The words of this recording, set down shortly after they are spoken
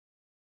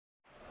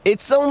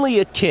It's only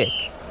a kick.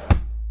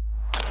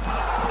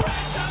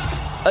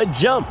 A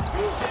jump.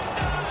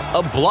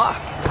 A block.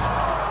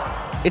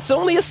 It's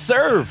only a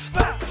serve.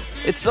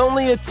 It's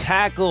only a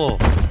tackle.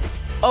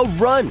 A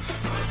run.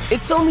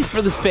 It's only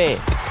for the fans.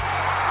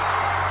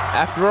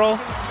 After all,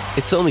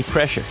 it's only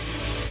pressure.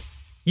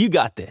 You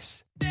got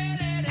this.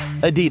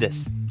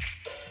 Adidas.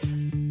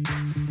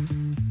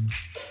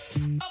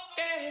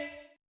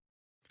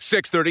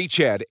 630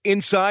 CHED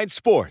Inside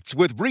Sports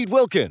with Reed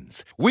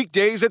Wilkins.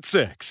 Weekdays at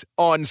 6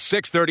 on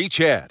 630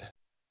 CHED.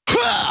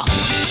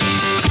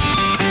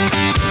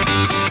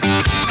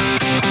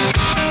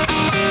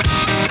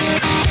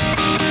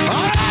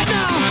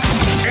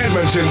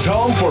 Edmonton's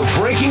home for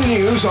breaking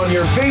news on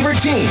your favorite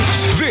teams.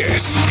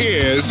 This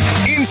is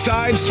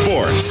Inside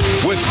Sports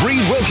with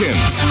Reed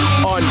Wilkins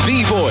on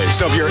the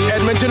voice of your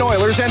Edmonton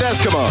Oilers and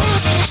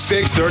Eskimos.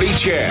 630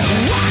 CHED.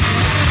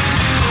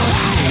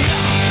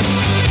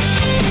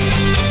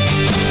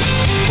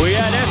 We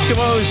had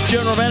Eskimos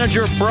General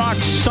Manager Brock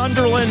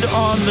Sunderland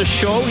on the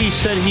show. He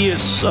said he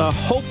is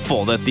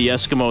hopeful that the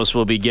Eskimos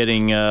will be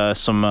getting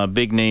some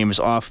big names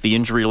off the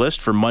injury list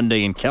for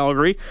Monday in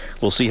Calgary.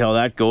 We'll see how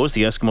that goes.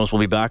 The Eskimos will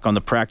be back on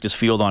the practice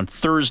field on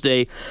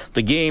Thursday.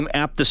 The game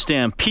at the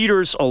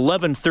Stampeders,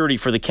 11:30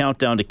 for the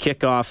countdown to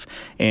kickoff,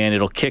 and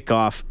it'll kick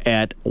off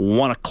at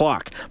 1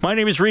 o'clock. My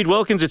name is Reed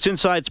Wilkins. It's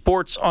Inside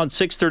Sports on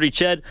 630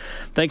 CHED.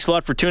 Thanks a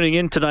lot for tuning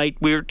in tonight.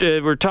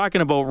 We're talking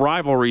about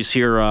rivalries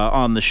here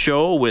on the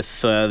show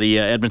with the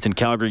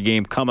Edmonton-Calgary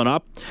game coming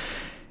up.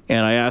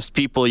 And I asked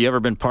people, you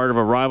ever been part of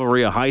a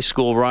rivalry, a high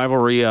school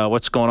rivalry?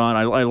 What's going on?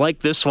 I like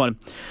this one.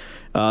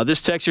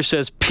 This texter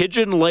says,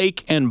 Pigeon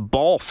Lake and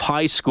Balf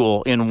High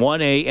School in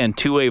 1A and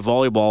 2A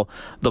volleyball.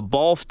 The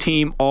Balf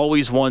team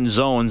always won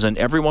zones, and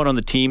everyone on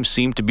the team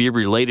seemed to be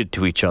related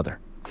to each other.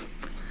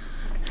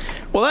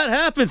 Well, that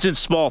happens in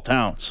small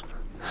towns.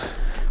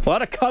 A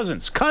lot of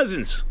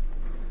cousins.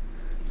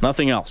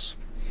 Nothing else.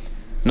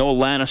 No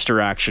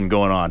Lannister action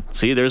going on.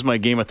 See, there's my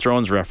Game of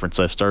Thrones reference.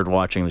 I've started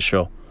watching the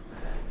show.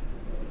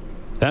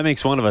 That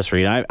makes one of us,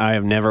 Reed. I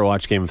have never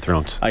watched Game of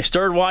Thrones. I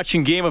started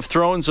watching Game of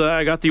Thrones.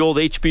 I got the old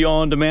HBO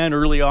on demand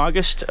early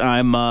August.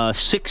 I'm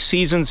 6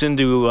 seasons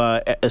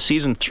into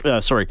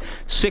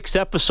 6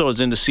 episodes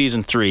into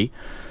season 3.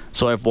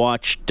 So I've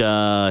watched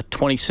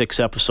 26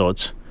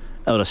 episodes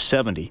out of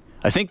 70.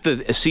 I think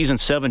the season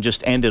 7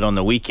 just ended on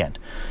the weekend.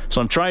 So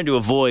I'm trying to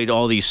avoid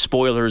all these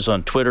spoilers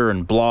on Twitter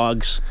and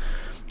blogs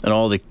and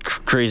all the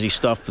crazy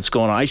stuff that's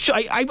going on.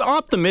 I'm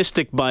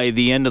optimistic by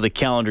the end of the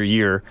calendar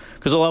year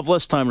because I'll have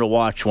less time to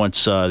watch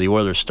once the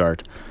Oilers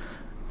start.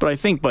 But I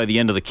think by the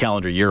end of the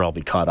calendar year, I'll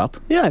be caught up.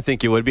 Yeah, I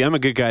think you would be. I'm a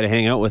good guy to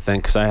hang out with then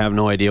because I have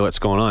no idea what's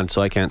going on,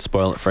 so I can't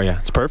spoil it for you.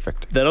 It's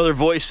perfect. That other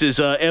voice is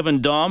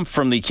Evan Dom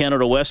from the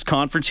Canada West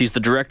Conference. He's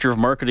the Director of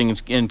Marketing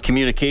and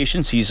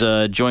Communications. He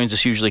joins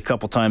us usually a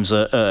couple times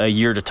a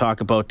year to talk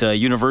about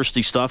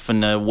university stuff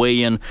and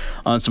weigh in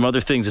on some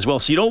other things as well.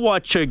 So you don't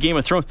watch Game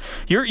of Thrones.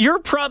 You're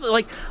probably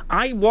like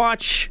I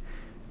watch.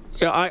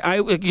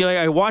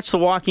 I watch The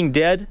Walking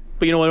Dead.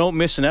 But, I don't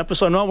miss an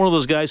episode. I'm not one of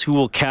those guys who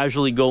will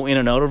casually go in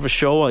and out of a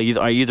show.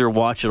 I either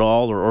watch it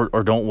all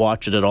or don't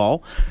watch it at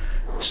all.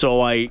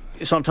 So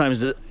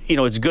sometimes,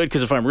 it's good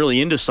because if I'm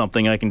really into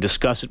something, I can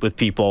discuss it with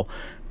people.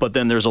 But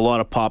then there's a lot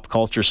of pop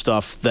culture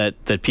stuff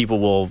that people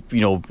will,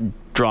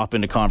 drop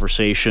into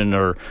conversation,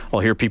 or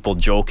I'll hear people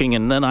joking,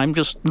 and then I'm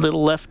just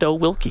little left out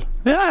Wilkie.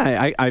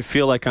 Yeah, I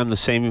feel like I'm the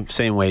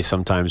same way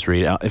sometimes,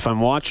 Reed. If I'm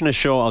watching a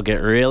show, I'll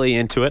get really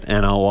into it,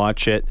 and I'll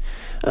watch it.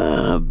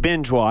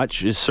 Binge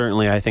watch is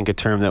certainly, I think, a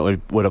term that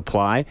would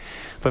apply.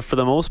 But for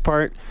the most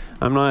part,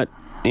 I'm not,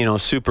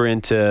 super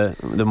into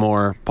the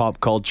more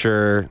pop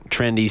culture,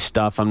 trendy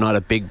stuff. I'm not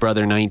a Big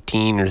Brother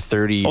 19 or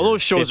 30 All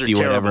those shows 50, are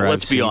terrible. whatever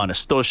Let's be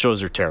honest. Those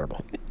shows are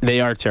terrible. They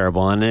are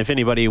terrible. And if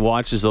anybody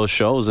watches those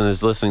shows and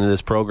is listening to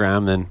this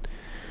program, then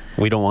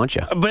we don't want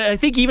you. But I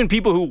think even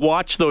people who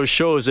watch those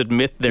shows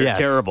admit they're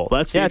terrible.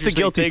 That's the it's a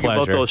guilty thing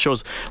pleasure about those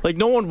shows. Like,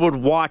 no one would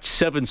watch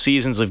 7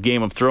 seasons of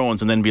Game of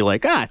Thrones and then be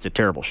like, it's a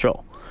terrible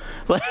show.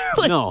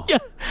 No,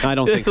 I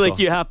don't think so. Like,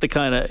 you have to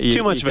kind of...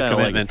 Too much of a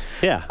commitment.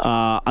 Yeah.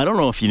 I don't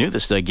know if you knew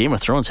this. Game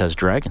of Thrones has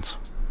dragons.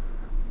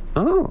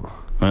 Oh.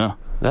 Yeah.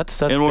 That's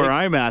and big. Where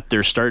I'm at,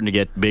 they're starting to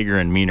get bigger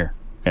and meaner.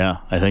 Yeah,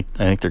 I think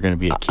they're going to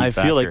be a key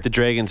factor. I feel like the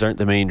dragons aren't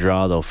the main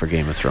draw, though, for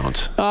Game of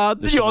Thrones. There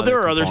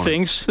are other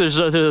things. There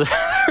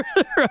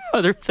are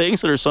other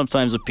things that are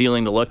sometimes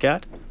appealing to look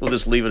at. We'll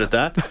just leave it at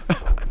that.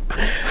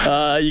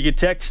 You can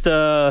text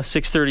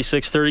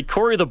 630-630.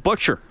 Corey the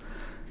Butcher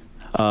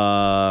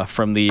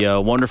from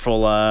the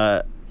wonderful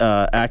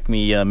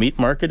Acme Meat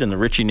Market in the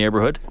Ritchie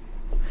neighborhood.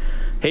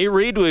 Hey,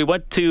 Reed,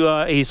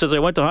 he says, I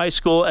went to high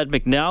school at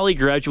McNally,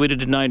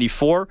 graduated in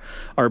 94.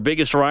 Our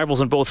biggest rivals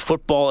in both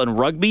football and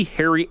rugby,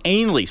 Harry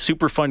Ainley.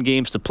 Super fun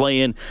games to play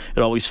in.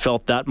 It always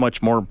felt that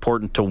much more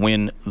important to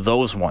win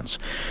those ones.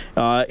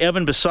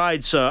 Evan,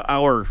 besides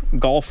our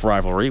golf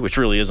rivalry, which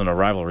really isn't a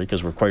rivalry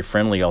because we're quite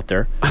friendly out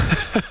there,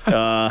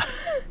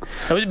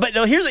 But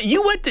no,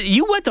 you went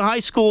to high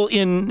school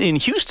in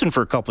Houston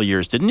for a couple of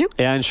years, didn't you?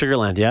 Yeah, in Sugar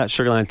Land. Yeah,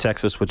 Sugar Land,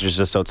 Texas, which is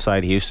just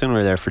outside Houston. We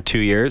were there for 2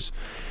 years.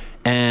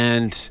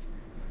 And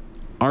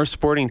our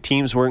sporting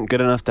teams weren't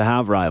good enough to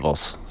have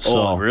rivals.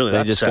 So really?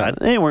 That's sad.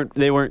 They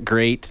weren't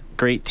great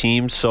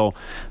teams, so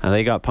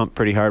they got pumped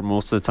pretty hard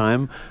most of the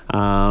time.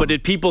 But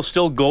did people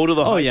still go to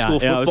the high school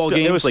football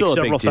games? It was still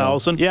several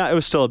thousand? Yeah, it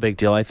was still a big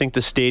deal. I think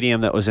the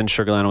stadium that was in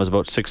Sugar Land was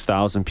about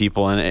 6,000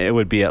 people, and it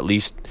would be at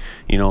least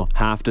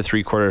half to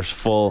three-quarters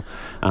full,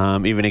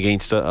 even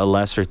against a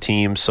lesser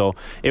team. So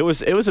it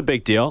was a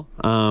big deal.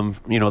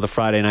 The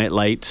Friday night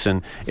lights,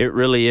 and it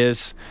really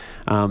is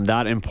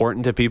that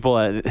important to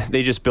people.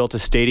 They just built a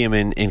stadium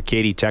in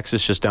Katy,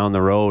 Texas, just down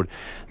the road.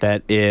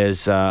 That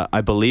is,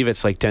 I believe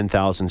it's like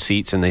 10,000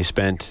 seats, and they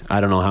spent I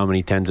don't know how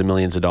many tens of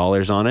millions of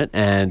dollars on it,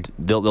 and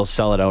they'll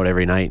sell it out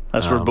every night.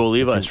 That's where Bo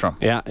Levi's from.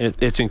 Yeah,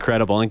 it's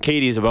incredible. And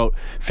Katy's about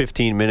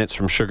 15 minutes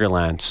from Sugar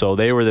Land, so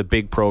they were the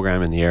big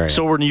program in the area.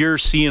 So when you're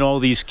seeing all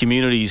these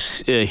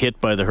communities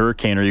hit by the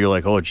hurricane, are you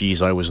like, oh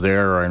geez, I was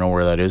there, or I know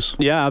where that is?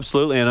 Yeah,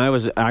 absolutely. And I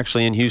was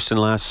actually in Houston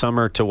last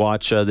summer to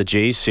watch the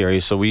Jays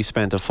series, so we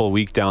spent a full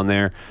week down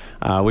there.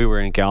 We were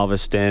in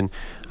Galveston.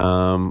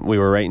 We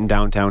were right in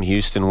downtown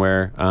Houston,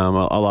 where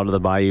a lot of the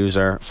bayous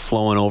are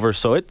flowing over.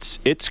 So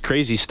it's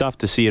crazy stuff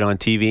to see it on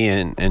TV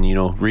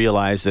and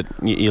realize that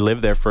you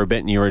lived there for a bit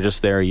and you were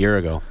just there a year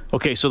ago.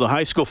 Okay, so the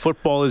high school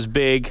football is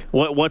big.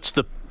 What's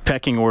the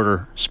pecking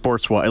order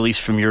sports-wise, at least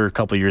from your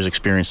couple of years'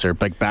 experience there?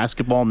 Like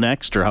basketball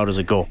next, or how does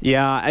it go?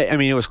 Yeah, I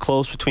mean, it was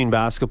close between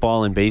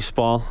basketball and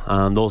baseball.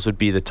 Those would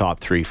be the top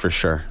three for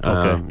sure.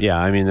 Okay. Yeah,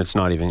 I mean, it's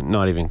not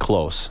even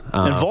close.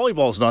 And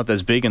volleyball is not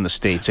as big in the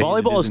States.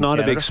 Volleyball is not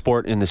Canada? a big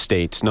sport in the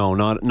States. No,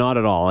 not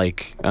at all.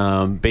 Like,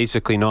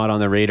 basically not on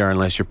the radar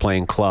unless you're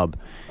playing club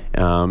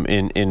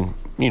in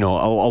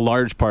a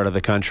large part of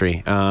the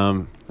country.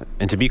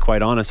 And to be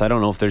quite honest, I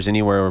don't know if there's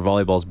anywhere where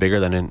volleyball is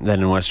bigger than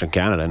in Western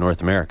Canada, North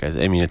America.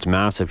 I mean, it's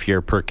massive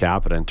here per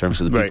capita in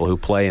terms of the people who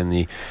play and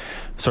the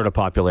sort of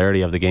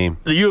popularity of the game.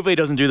 The U of A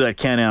doesn't do that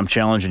Can-Am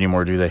Challenge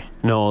anymore, do they?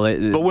 No.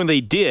 But when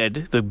they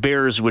did, the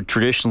Bears would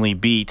traditionally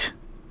beat,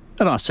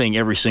 I'm not saying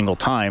every single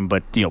time,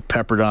 but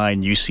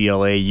Pepperdine,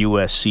 UCLA,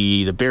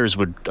 USC, the Bears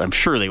would, I'm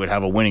sure they would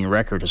have a winning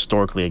record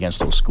historically against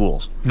those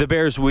schools. The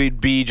Bears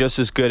would be just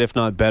as good, if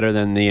not better,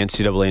 than the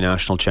NCAA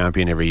national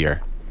champion every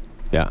year.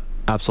 Yeah.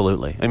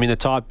 Absolutely. I mean, the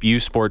top U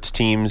Sports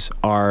teams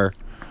are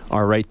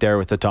right there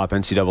with the top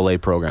NCAA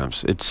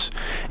programs. It's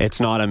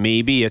not a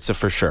maybe, it's a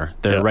for sure.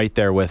 They're right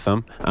there with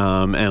them,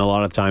 and a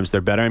lot of times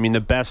they're better. I mean, the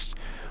best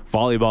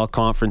volleyball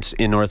conference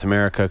in North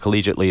America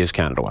collegiately is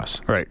Canada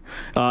West. Right.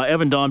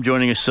 Evan Dom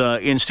joining us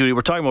in studio.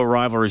 We're talking about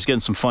rivalries, getting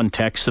some fun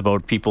texts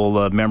about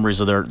people, memories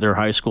of their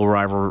high school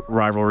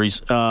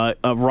rivalries. A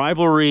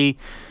rivalry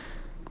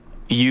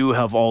you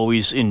have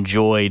always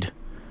enjoyed.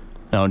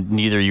 Now,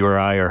 neither you or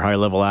I are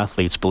high-level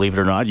athletes, believe it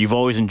or not. You've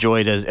always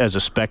enjoyed as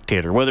a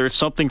spectator, whether it's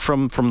something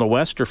from the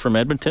West or from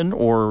Edmonton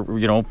or,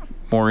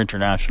 more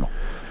international.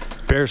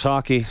 Bears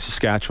hockey,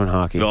 Saskatchewan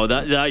hockey. Oh,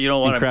 that you know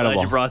what? Incredible. I'm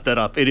glad you brought that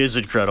up. It is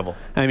incredible.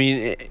 I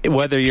mean,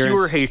 whether it's you're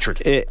pure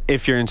hatred.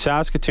 If you're in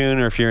Saskatoon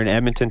or if you're in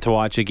Edmonton to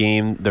watch a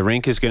game, the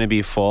rink is going to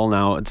be full.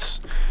 Now it's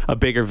a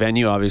bigger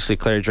venue, obviously,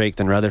 Clare Drake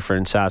than Rutherford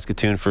and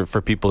Saskatoon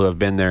for people who have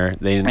been there.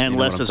 And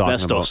less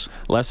asbestos.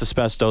 Less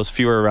asbestos,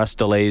 fewer rest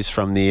delays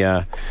from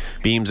the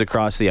beams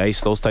across the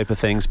ice, those type of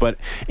things. But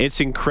it's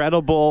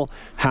incredible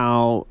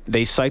how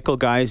they cycle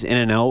guys in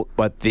and out,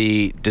 but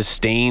the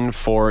disdain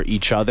for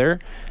each other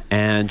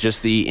and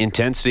just the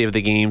intensity of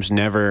the games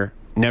never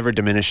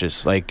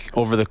diminishes. Like,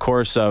 over the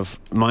course of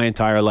my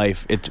entire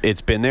life,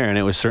 it's been there, and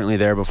it was certainly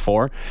there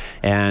before.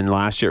 And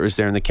last year it was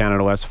there in the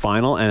Canada West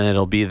final, and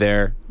it'll be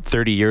there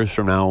 30 years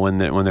from now when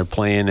they're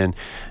playing. And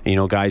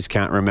guys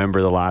can't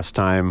remember the last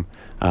time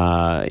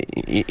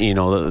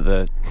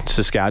the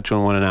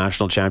Saskatchewan won a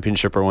national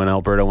championship, or when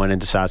Alberta went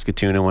into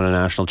Saskatoon and won a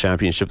national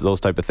championship. Those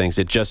type of things.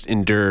 It just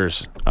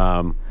endures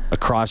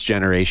across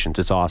generations.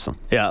 It's awesome.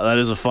 Yeah, that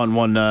is a fun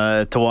one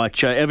to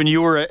watch. Evan,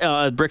 you were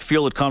at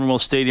Brickfield at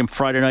Commonwealth Stadium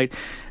Friday night.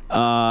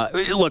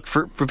 Look,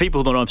 for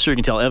people who don't know, I'm sure you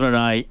can tell, Evan and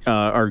I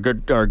are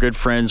good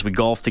friends. We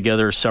golfed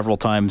together several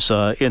times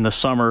in the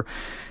summer.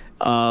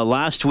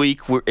 Last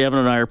week, Evan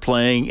and I are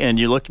playing, and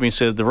you looked at me and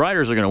said, the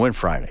Riders are going to win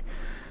Friday.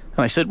 And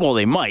I said, well,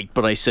 they might,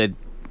 but I said,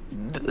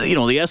 the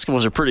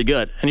Eskimos are pretty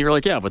good. And you're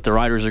like, yeah, but the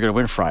Riders are going to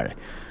win Friday.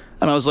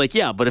 And I was like,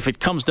 yeah, but if it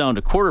comes down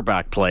to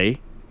quarterback play,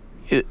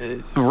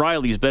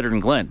 Riley's better than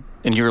Glenn.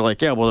 And you were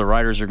like, yeah, well, the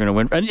Riders are going to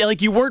win.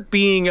 And you weren't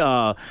being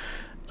an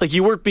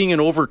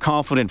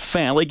overconfident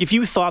fan. Like, if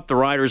you thought the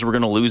Riders were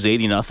going to lose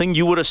 80-0,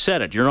 you would have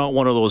said it. You're not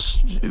one of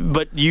those.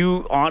 But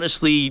you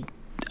honestly,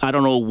 I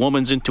don't know,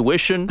 woman's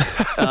intuition.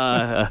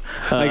 I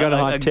got a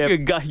hot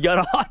tip. Got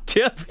a hot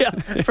tip. Yeah.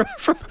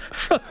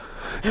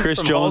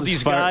 Chris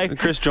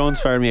Jones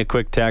fired me a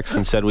quick text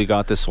and said, we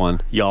got this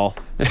one. Y'all.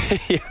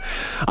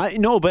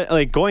 No,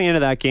 but going into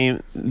that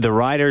game, the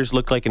Riders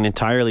looked like an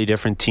entirely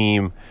different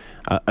team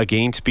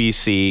against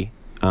BC.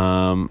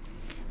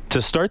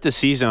 To start the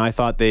season, I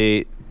thought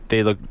they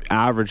they look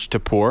average to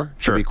poor,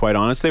 to be quite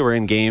honest. They were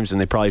in games and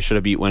they probably should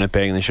have beat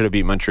Winnipeg and they should have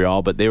beat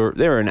Montreal, but they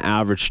were an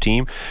average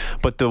team.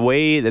 But the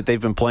way that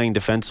they've been playing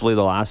defensively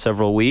the last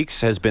several weeks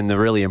has been the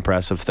really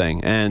impressive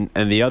thing. And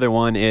the other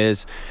one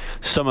is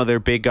some of their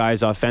big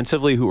guys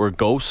offensively who were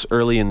ghosts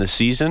early in the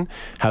season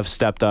have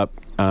stepped up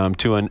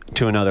to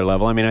another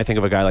level. I mean, I think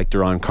of a guy like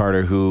Duron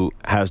Carter who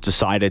has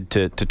decided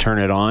to turn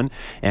it on,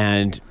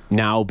 and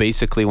now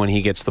basically when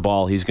he gets the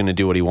ball, he's going to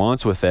do what he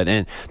wants with it.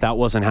 And that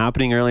wasn't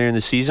happening earlier in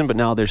the season, but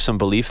now there's some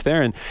belief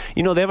there. And,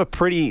 you know, they have a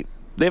pretty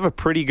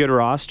good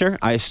roster.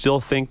 I still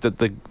think that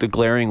the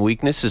glaring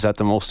weakness is at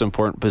the most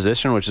important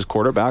position, which is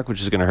quarterback,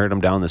 which is going to hurt them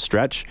down the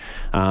stretch.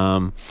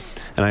 And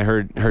I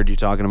heard you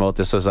talking about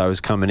this as I was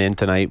coming in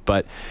tonight,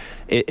 but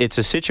it's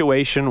a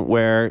situation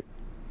where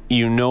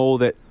you know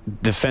that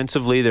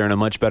defensively they're in a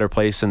much better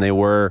place than they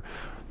were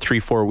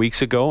 3-4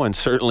 weeks ago, and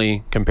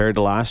certainly compared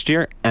to last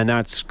year. And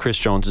that's Chris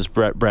Jones's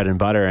bread and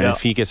butter. And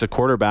if he gets a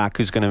quarterback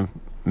who's going to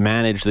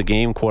manage the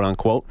game, quote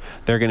unquote,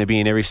 they're going to be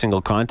in every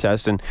single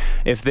contest. And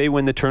if they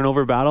win the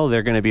turnover battle,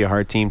 they're going to be a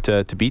hard team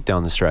to beat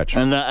down the stretch.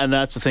 And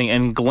that's the thing.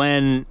 And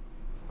Glenn,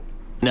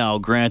 now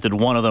granted,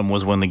 one of them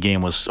was when the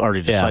game was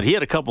already decided. He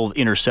had a couple of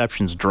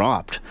interceptions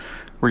dropped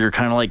where you're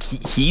kind of like,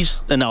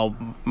 and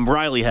now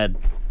Riley had.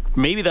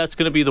 Maybe that's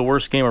going to be the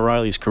worst game of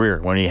Riley's career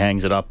when he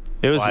hangs it up.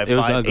 It was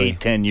 8,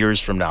 10 years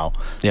from now.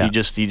 Yeah. He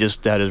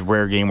just had his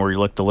rare game where he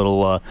looked a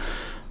little.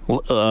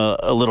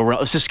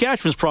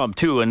 Saskatchewan's problem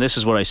too, and this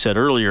is what I said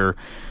earlier.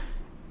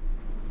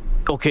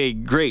 Okay,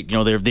 great. You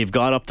know, they've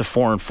got up to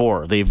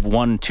 4-4. They've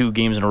won 2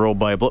 games in a row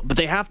but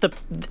they have to.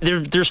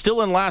 They're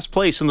still in last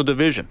place in the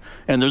division,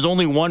 and there's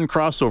only one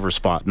crossover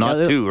spot,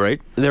 not 2,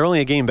 right? They're only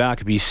a game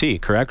back of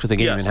BC, correct? With a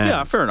game in hand.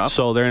 Yeah, fair enough.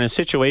 So they're in a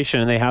situation,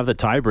 and they have the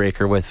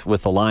tiebreaker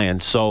with the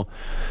Lions. So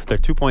they're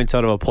 2 points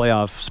out of a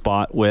playoff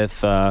spot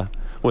with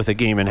a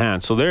game in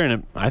hand. So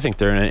I think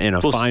they're in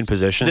a fine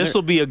position. This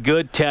will be a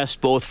good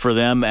test both for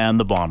them and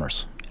the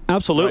Bombers.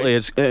 Absolutely.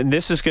 Right. And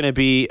this is going to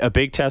be a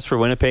big test for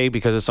Winnipeg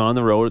because it's on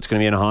the road. It's going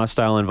to be in a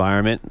hostile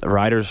environment. The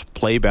Riders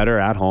play better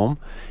at home,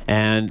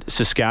 and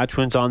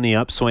Saskatchewan's on the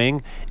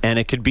upswing, and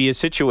it could be a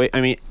situation.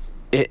 I mean,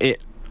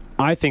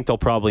 I think they'll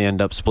probably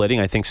end up splitting.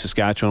 I think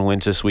Saskatchewan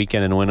wins this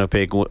weekend and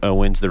Winnipeg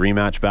wins the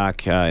rematch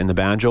back in the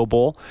Banjo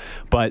Bowl.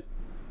 But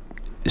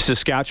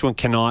Saskatchewan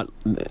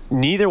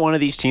neither one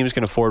of these teams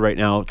can afford right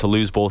now to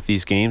lose both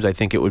these games. I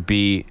think it would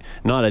be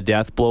not a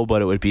death blow,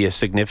 but it would be a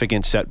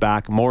significant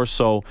setback, more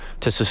so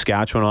to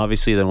Saskatchewan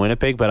obviously than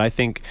Winnipeg. But I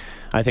think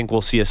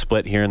we'll see a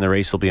split here and the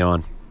race will be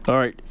on. All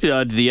right. The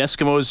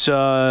Eskimos,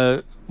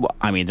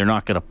 they're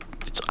not going to,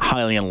 it's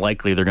highly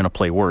unlikely they're going to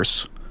play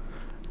worse.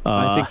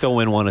 I think they'll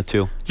win 1 or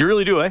 2. You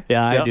really do, eh?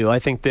 Yeah, I do. I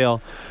think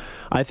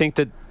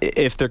that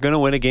if they're going to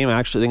win a game, I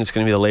actually think it's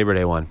going to be the Labor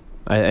Day one.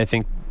 I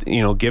think,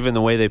 given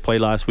the way they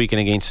played last weekend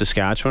against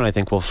Saskatchewan, I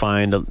think we'll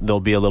find they'll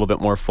be a little bit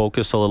more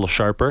focused, a little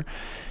sharper.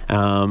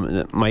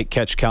 Might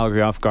catch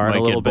Calgary off guard a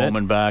little bit.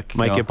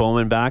 Might get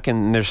Bowman back,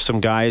 and there's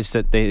some guys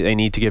that they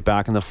need to get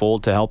back in the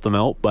fold to help them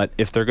out. But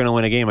if they're going to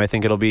win a game, I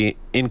think it'll be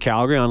in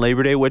Calgary on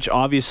Labor Day, which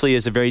obviously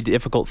is a very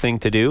difficult thing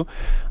to do.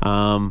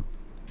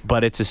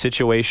 But it's a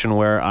situation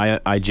where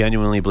I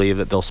genuinely believe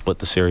that they'll split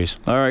the series.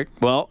 All right.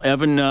 Well,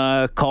 Evan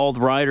called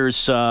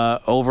Riders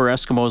over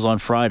Eskimos on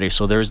Friday,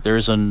 so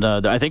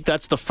I think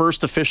that's the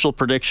first official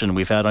prediction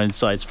we've had on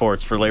Inside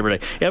Sports for Labor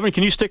Day. Evan,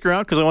 can you stick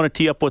around because I want to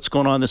tee up what's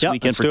going on this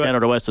weekend for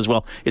Canada West as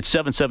well. It's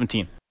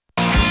 7:17.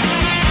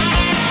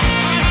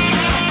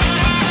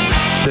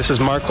 This is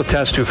Mark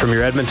Letestu from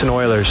your Edmonton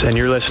Oilers, and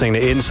you're listening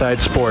to Inside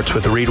Sports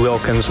with Reed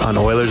Wilkins on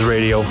Oilers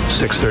Radio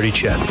 630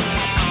 CHED.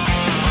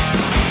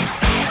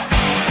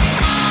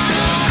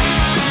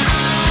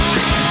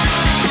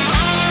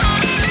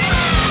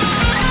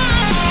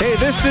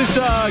 This is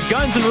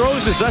Guns N'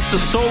 Roses. That's the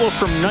solo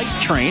from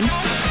Night Train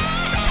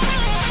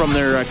from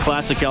their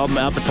classic album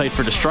Appetite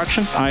for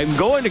Destruction. I'm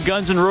going to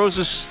Guns N'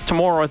 Roses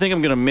tomorrow. I think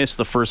I'm going to miss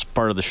the first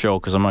part of the show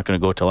because I'm not going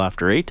to go till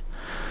after 8.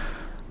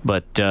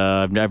 But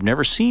I've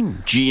never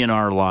seen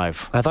GNR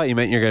live. I thought you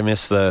meant you're going to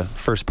miss the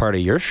first part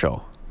of your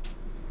show.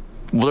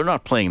 Well, they're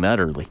not playing that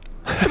early.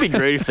 It'd be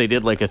great if they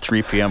did like a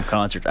 3 p.m.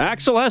 concert.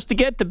 Axel has to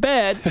get to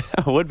bed.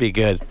 That would be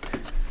good.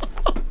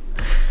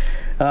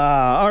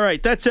 All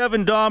right, that's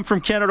Evan Dom from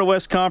Canada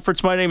West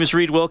Conference. My name is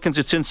Reed Wilkins.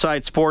 It's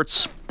Inside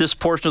Sports. This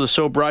portion of the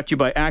show brought to you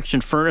by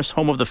Action Furnace,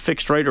 home of the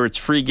fixed right or its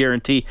free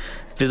guarantee.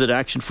 Visit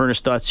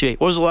actionfurnace.ca.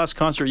 What was the last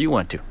concert you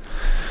went to?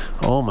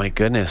 Oh, my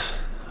goodness.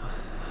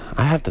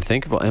 I have to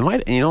think about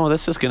it.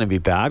 This is going to be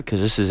bad because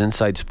this is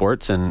Inside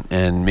Sports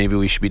and maybe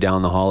we should be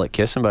down the hall at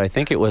Kissin', but I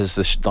think it was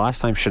the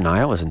last time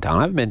Shania was in town.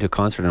 I haven't been to a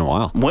concert in a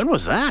while. When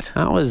was that?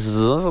 Was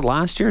it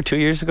last year or 2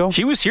 years ago?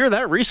 She was here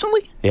that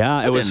recently?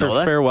 Yeah, it was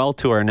her farewell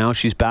tour. Now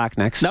she's back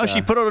next Now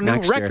she put out a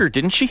new record,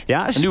 didn't she?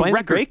 Yeah, she's playing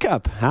the Grey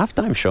Cup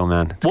halftime show,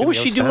 man. What was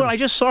she doing? I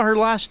just saw her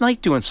last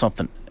night doing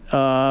something.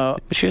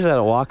 She was at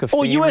a Walk of Fame.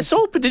 Oh, U.S.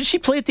 Open. Did she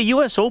play at the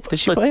U.S. Open? Did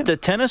she play the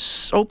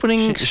tennis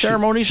opening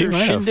ceremonies she or might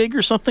have. shindig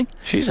or something?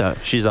 She's a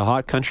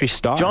hot country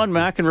star. John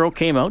McEnroe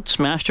came out,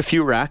 smashed a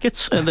few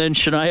rackets, and then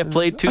Shania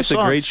played two songs.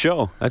 That's a great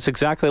show. That's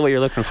exactly what you're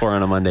looking for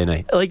on a Monday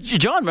night. Like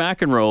John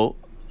McEnroe.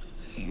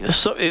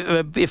 So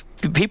if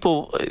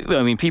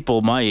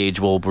people my age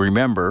will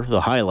remember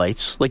the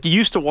highlights. Like you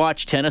used to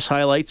watch tennis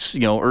highlights,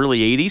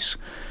 early 80s.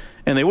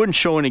 And they wouldn't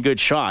show any good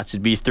shots.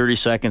 It'd be 30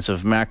 seconds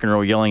of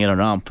McEnroe yelling at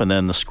an ump, and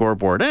then the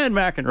scoreboard, and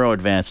McEnroe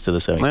advanced to the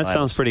semifinals. That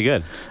sounds pretty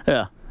good.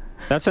 Yeah,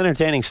 that's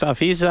entertaining stuff.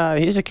 He's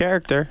a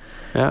character.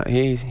 Yeah,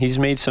 he's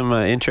made some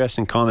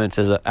interesting comments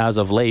as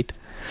of late.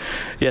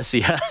 Yes,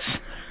 he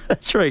has.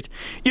 That's right.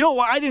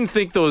 I didn't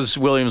think those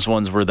Williams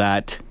ones were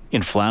that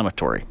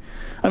inflammatory.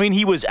 I mean,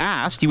 he was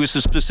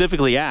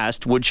specifically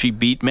asked, would she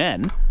beat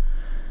men?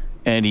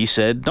 And he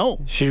said no.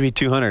 Should be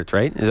 200th,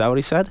 right? Is that what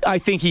he said? I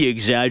think he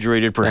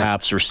exaggerated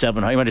perhaps, or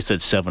 700. He might have said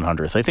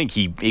 700th. I think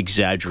he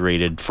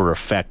exaggerated for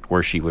effect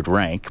where she would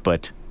rank,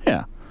 but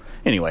yeah.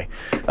 Anyway,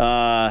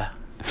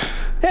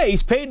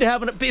 he's paid to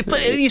have an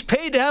opinion. He's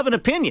paid to have an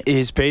opinion.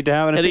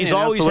 And he's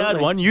always had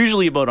one,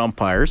 usually about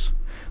umpires.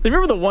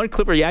 Remember the one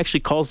clip where he actually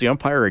calls the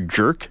umpire a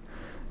jerk?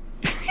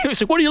 He was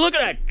like, "What are you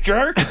looking at,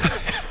 jerk?"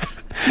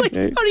 Like,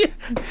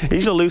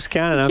 he's a loose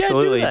cannon,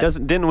 absolutely. He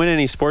didn't win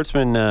any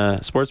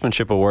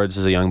sportsmanship awards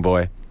as a young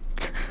boy.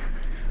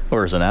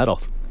 Or as an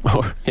adult.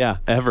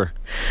 Ever.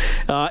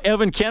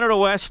 Evan, Canada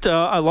West,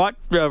 a lot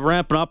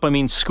ramping up. I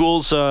mean,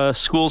 school's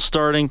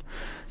starting.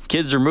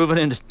 Kids are moving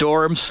into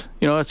dorms.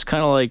 It's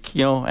kind of like,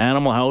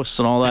 Animal House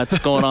and all that's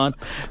going on.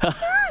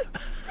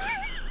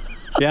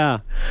 Yeah.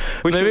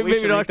 We should not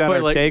make that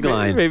our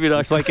tagline. Maybe not.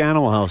 It's like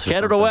Animal House.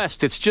 Canada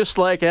West. It's just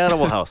like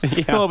Animal House.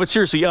 Yeah. No, but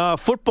seriously,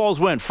 football's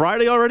when?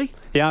 Friday already?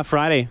 Yeah,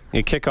 Friday.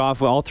 You kick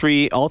off. All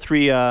three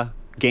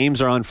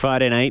games are on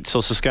Friday night. So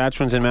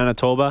Saskatchewan's in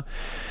Manitoba.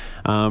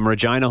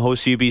 Regina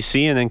hosts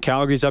UBC, and then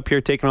Calgary's up here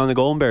taking on the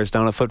Golden Bears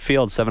down at Foot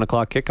Field. 7:00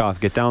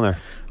 kickoff. Get down there.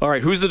 All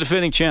right. Who's the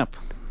defending champ?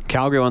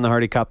 Calgary won the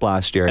Hardy Cup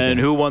last year. And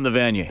who won the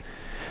Vanier?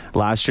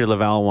 Last year,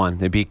 Laval won.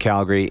 They beat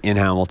Calgary in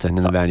Hamilton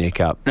in the Vanier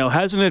Cup. Now,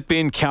 hasn't it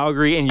been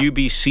Calgary and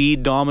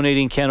UBC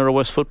dominating Canada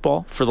West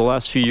football for the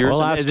last few years? Well,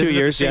 last 2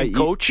 years,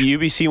 coach?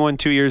 UBC won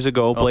 2 years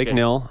ago. Blake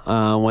Nill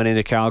went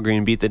into Calgary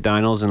and beat the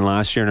Dinos, and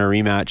last year in a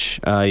rematch,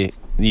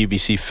 the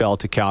UBC fell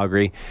to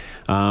Calgary.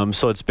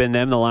 So it's been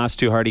them the last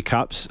two Hardy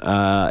Cups.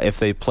 If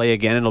they play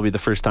again, it'll be the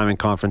first time in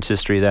conference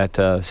history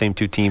that same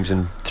two teams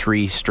in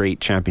 3 straight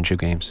championship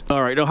games.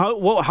 All right. Now,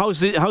 how's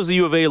the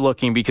U of A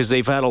looking? Because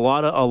they've had a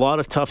lot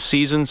of tough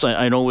seasons.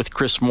 I know with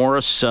Chris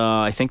Morris,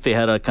 I think they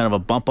had a kind of a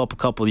bump up a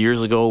couple of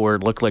years ago where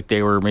it looked like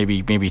they were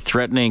maybe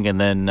threatening, and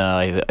then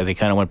they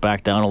kind of went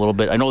back down a little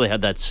bit. I know they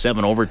had that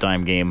 7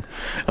 overtime game.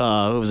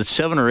 Was it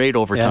 7 or 8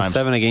 overtimes? Yeah,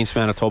 7 against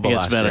Manitoba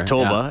last year.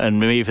 And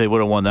maybe if they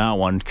would have won that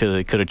one,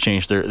 they could have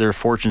changed their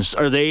fortunes.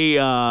 Are they?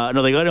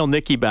 No, they got El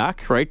Nicky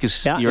back, right?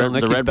 Because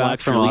the Red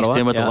Blacks released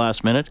him at the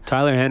last minute.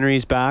 Tyler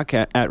Henry's back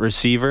at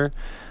receiver.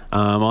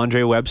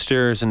 Andre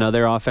Webster is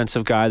another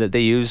offensive guy that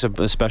they use,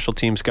 a special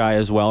teams guy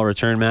as well,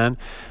 return man.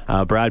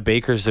 Brad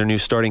Baker's their new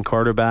starting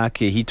quarterback.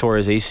 He tore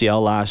his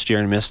ACL last year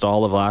and missed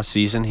all of last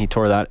season. He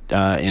tore that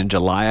in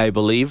July, I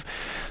believe.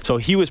 So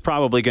he was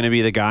probably going to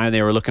be the guy, and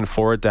they were looking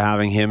forward to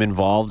having him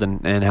involved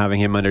and having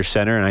him under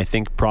center, and I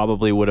think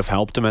probably would have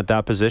helped him at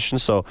that position.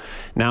 So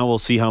now we'll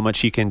see how much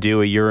he can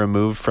do a year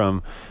removed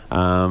from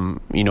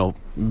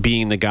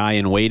being the guy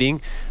in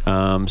waiting.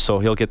 So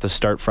he'll get the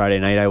start Friday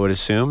night, I would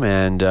assume.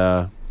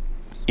 And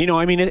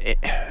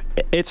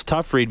it's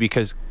tough, Reed,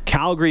 because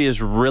Calgary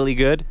is really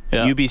good.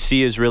 Yeah.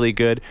 UBC is really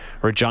good.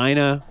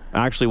 Regina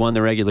actually won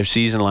the regular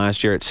season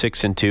last year at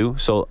 6-2,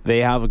 so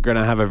they are going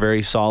to have a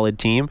very solid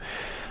team.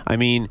 I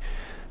mean,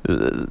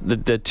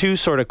 the two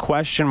sort of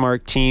question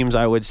mark teams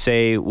I would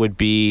say would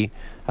be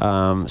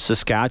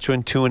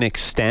Saskatchewan to an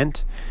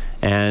extent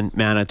and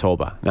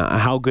Manitoba. Now,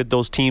 how good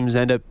those teams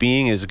end up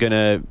being is going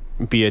to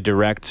be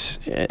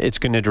it's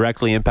going to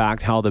directly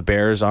impact how the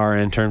Bears are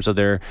in terms of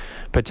their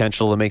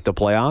potential to make the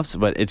playoffs,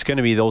 but it's going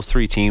to be those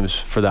 3 teams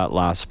for that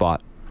last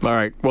spot. All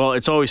right. Well,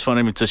 it's always fun.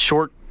 I mean, it's a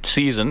short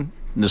season,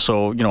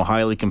 so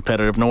highly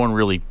competitive. No one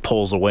really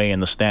pulls away in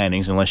the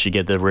standings unless you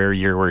get the rare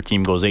year where a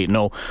team goes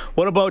 8-0.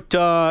 What about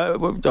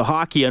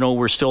hockey? I know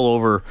we're still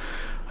over,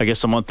 I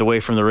guess, a month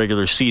away from the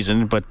regular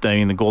season, but I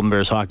mean the Golden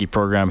Bears hockey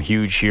program,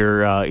 huge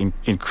here,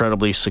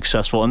 incredibly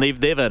successful, and they've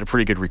had a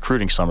pretty good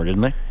recruiting summer, didn't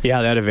they?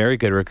 Yeah, they had a very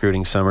good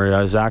recruiting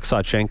summer. Zach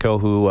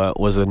Sawchenko, who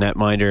was a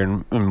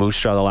netminder in Moose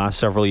Jaw the last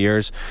several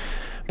years,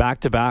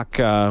 back-to-back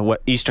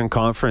Eastern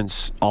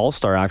Conference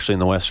All-Star actually in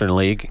the Western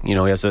League. He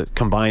has a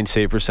combined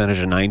save percentage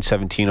of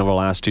 .917 over the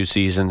last 2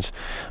 seasons.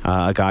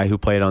 A guy who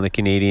played on the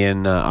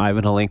Canadian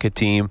Ivan Halinka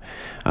team.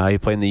 He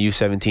played in the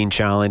U17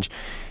 Challenge.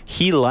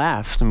 He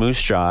left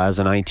Moose Jaw as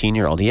a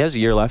 19-year-old. He has a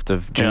year left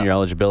of junior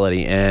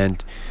eligibility,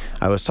 and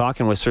I was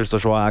talking with Serge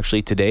Lajoie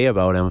actually today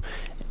about him,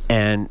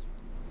 and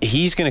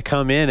he's going to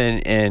come in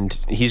and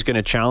he's going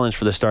to challenge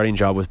for the starting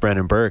job with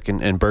Brendan Burke,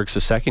 and Burke's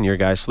a second-year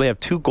guy. So they have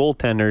 2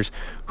 goaltenders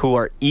who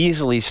are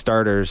easily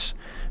starters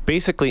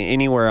basically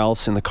anywhere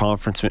else in the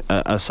conference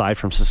aside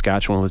from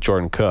Saskatchewan with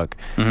Jordan Cook.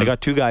 They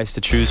got 2 guys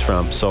to choose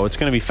from, so it's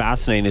going to be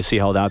fascinating to see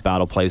how that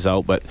battle plays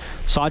out. But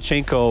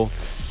Sawchenko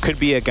could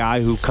be a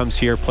guy who comes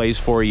here, plays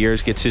 4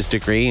 years, gets his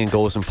degree, and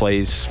goes and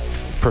plays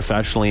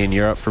professionally in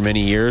Europe for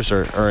many years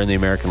or in the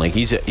American League.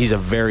 He's a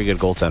very good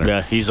goaltender.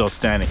 Yeah, he's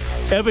outstanding.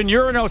 Evan,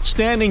 you're an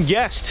outstanding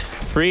guest.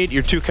 Reed,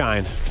 you're too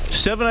kind.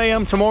 7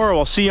 a.m. tomorrow.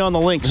 I'll see you on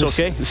the links,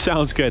 okay?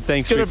 Sounds good.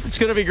 Thanks. It's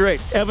going to be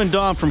great. Evan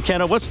Dom from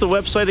Canada. What's the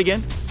website again?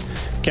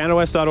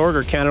 CanadaWest.org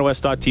or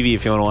CanadaWest.tv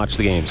if you want to watch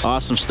the games.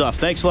 Awesome stuff.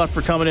 Thanks a lot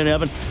for coming in,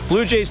 Evan.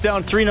 Blue Jays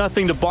down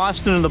 3-0 to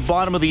Boston in the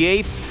bottom of the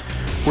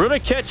 8th. We're going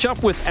to catch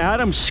up with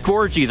Adam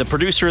Scorgie, the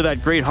producer of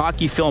that great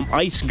hockey film,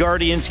 Ice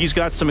Guardians. He's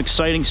got some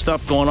exciting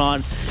stuff going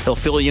on. He'll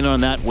fill you in on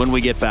that when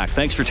we get back.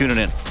 Thanks for tuning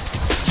in.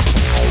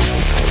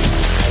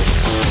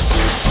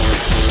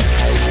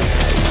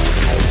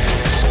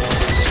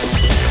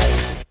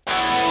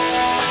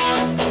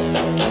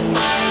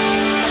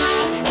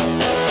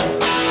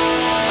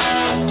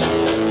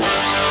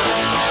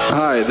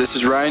 Hi, this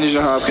is Ryan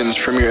Nugent-Hopkins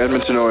from your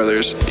Edmonton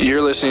Oilers.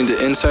 You're listening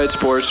to Inside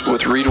Sports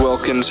with Reed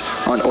Wilkins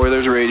on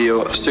Oilers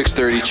Radio,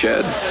 630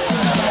 CHED.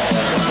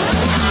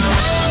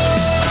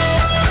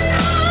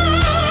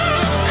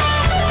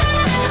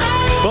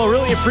 Well,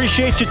 really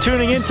appreciate you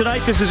tuning in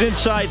tonight. This is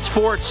Inside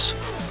Sports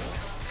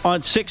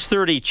on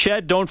 630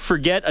 CHED. Don't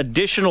forget,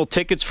 additional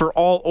tickets for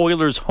all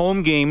Oilers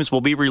home games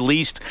will be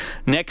released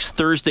next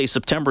Thursday,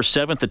 September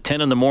 7th at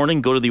 10 in the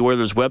morning. Go to the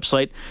Oilers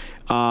website.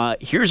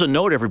 Here's a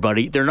note,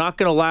 everybody. They're not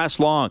going to last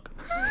long.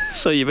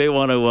 So you may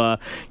want to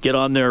get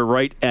on there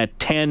right at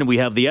 10. We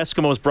have the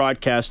Eskimos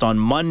broadcast on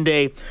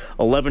Monday,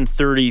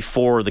 11:30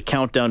 for the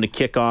countdown to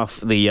kick off.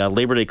 The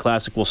Labor Day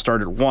Classic will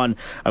start at 1.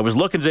 I was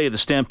looking today. The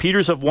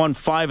Stampeders have won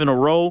 5 in a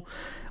row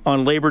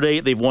on Labor Day.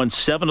 They've won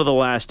 7 of the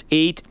last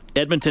 8.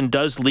 Edmonton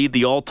does lead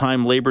the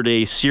all-time Labor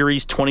Day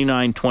series,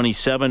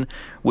 29-27,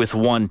 with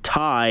 1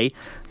 tie.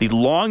 The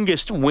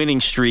longest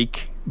winning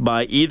streak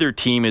by either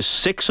team is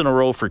 6 in a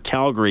row for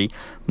Calgary,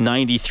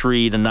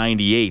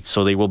 93-98.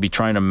 So they will be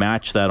trying to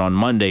match that on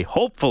Monday.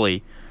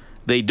 Hopefully,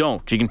 they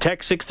don't. You can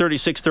text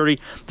 630-630.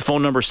 The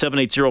phone number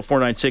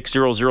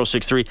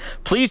 780-496-0063.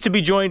 Pleased to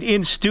be joined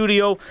in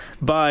studio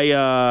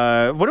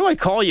by, what do I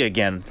call you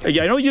again? I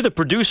know you're the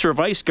producer of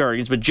Ice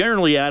Guardians, but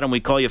generally, Adam, we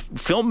call you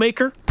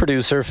filmmaker?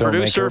 Producer,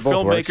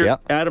 filmmaker, works, yeah.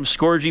 Adam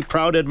Scorgie,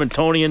 proud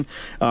Edmontonian.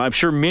 I'm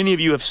sure many of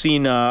you have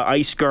seen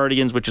Ice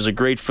Guardians, which is a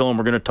great film.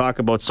 We're going to talk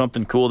about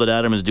something cool that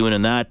Adam is doing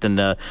in that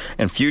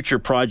and future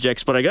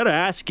projects. But I got to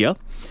ask you,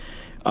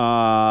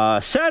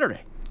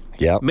 Saturday,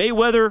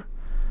 Mayweather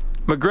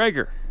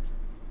McGregor,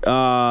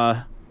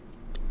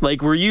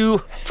 were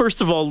you,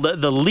 first of all,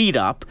 the lead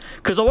up?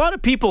 Because a lot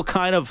of people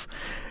kind of,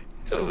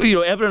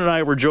 Evan and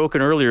I were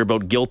joking earlier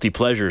about guilty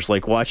pleasures,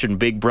 like watching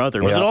Big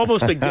Brother. Was it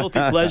almost a guilty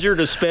pleasure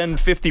to spend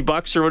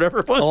 $50 or whatever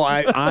it was? Oh,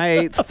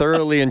 I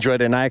thoroughly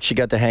enjoyed it, and I actually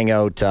got to hang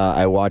out.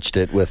 I watched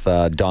it with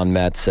Don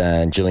Metz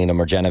and Jelena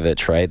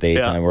Marjanovic, right? The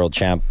 8-time world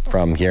champ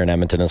from here in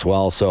Edmonton as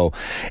well. So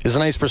it was a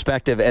nice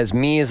perspective. As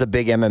me, as a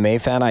big MMA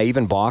fan, I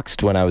even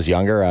boxed when I was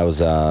younger. I was,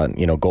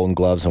 Golden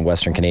Gloves and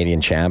Western Canadian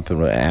champ,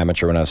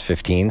 amateur when I was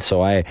 15.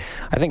 So I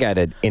think I had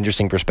an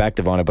interesting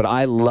perspective on it. But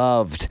I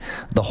loved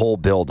the whole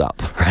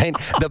build-up, right?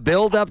 The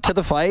build-up to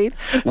the fight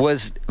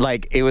was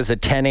it was a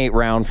 10-8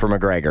 round for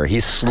McGregor. He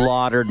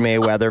slaughtered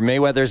Mayweather.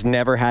 Mayweather's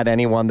never had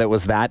anyone that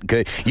was that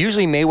good.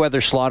 Usually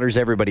Mayweather slaughters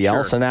everybody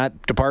else in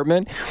that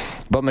department,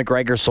 but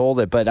McGregor sold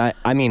it. But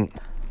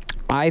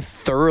I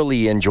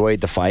thoroughly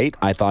enjoyed the fight.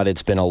 I thought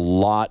it's been a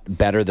lot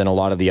better than a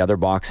lot of the other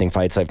boxing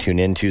fights I've tuned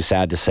into,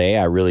 sad to say.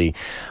 I really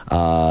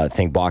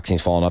think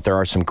boxing's fallen off. There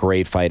are some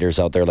great fighters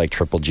out there like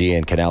Triple G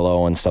and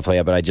Canelo and stuff like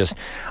that, but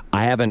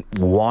I haven't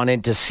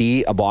wanted to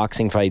see a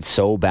boxing fight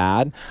so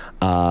bad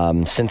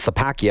since the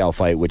Pacquiao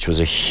fight, which was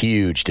a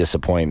huge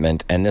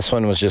disappointment. And this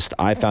one was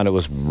I found it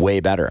was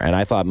way better. And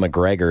I thought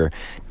McGregor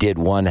did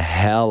one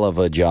hell of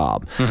a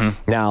job.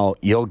 Mm-hmm. Now,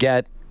 you'll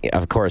get the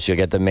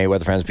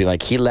Mayweather fans be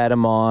like, he led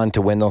him on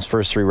to win those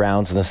first 3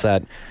 rounds and this,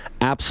 that.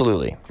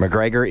 Absolutely.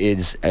 McGregor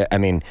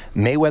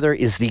Mayweather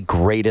is the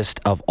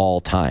greatest of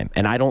all time.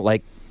 And I don't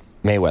like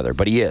Mayweather,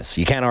 but he is.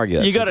 You can't argue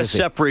that. You got to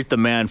separate the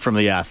man from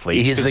the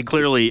athlete. He's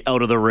clearly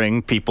out of the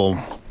ring. People...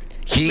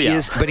 He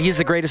is, but he's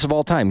the greatest of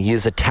all time. He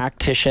is a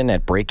tactician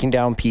at breaking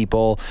down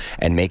people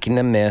and making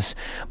them miss.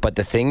 But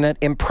the thing that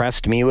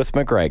impressed me with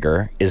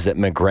McGregor is that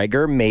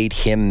McGregor made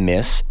him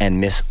miss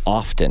and miss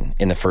often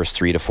in the first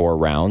 3 to 4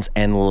 rounds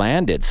and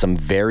landed some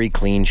very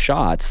clean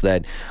shots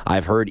that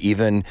I've heard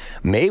even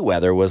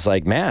Mayweather was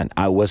like, man,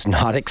 I was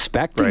not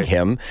expecting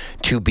him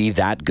to be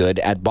that good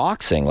at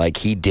boxing. Like,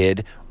 he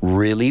did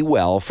really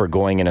well for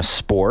going in a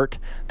sport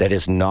that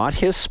is not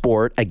his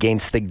sport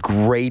against the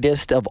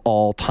greatest of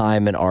all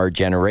time in our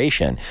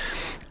generation.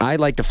 I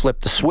like to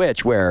flip the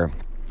switch where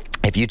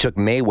if you took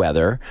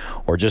Mayweather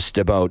or just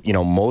about,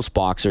 most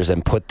boxers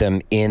and put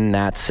them in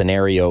that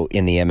scenario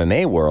in the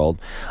MMA world,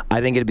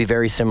 I think it'd be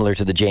very similar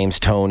to the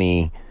James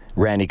Toney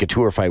Randy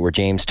Couture fight where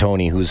James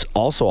Toney, who's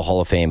also a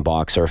Hall of Fame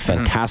boxer, a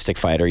fantastic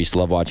fighter, I used to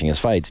love watching his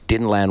fights,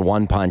 didn't land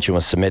one punch and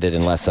was submitted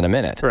in less than a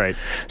minute. Right.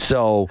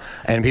 So,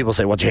 and people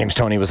say, well, James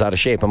Toney was out of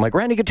shape. I'm like,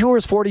 Randy Couture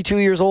is 42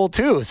 years old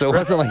too, so it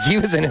wasn't like he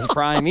was in his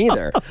prime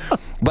either.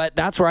 But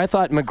that's where I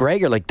thought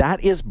McGregor, like,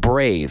 that is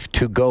brave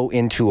to go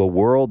into a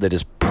world that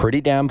is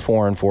pretty damn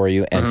foreign for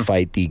you and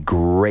fight the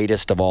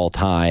greatest of all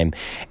time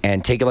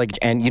and take it like,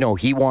 and, you know,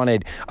 he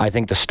wanted, I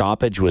think the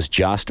stoppage was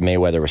just,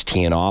 Mayweather was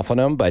teeing off on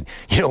him, but,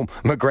 you know,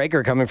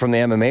 McGregor coming from the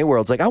MMA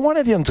world, it's like, I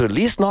wanted him to at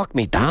least knock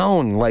me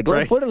down, like,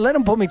 let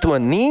him put me to a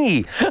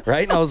knee,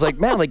 right? And I was like,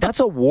 man, like, that's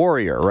a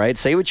warrior, right?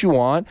 Say what you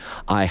want.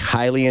 I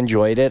highly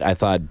enjoyed it. I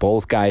thought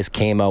both guys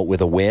came out with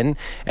a win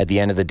at the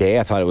end of the day.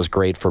 I thought it was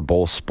great for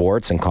both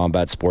sports and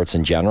combat sports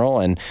in general,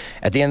 and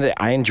at the end of the day,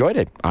 I enjoyed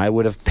it. I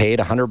would have paid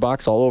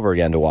 $100 all over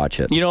again to watch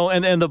it. You know,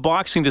 and the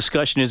boxing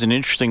discussion is an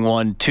interesting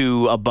one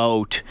too,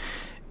 about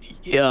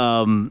you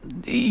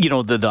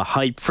know, the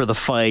hype for the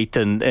fight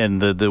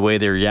and the way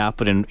they're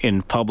yapping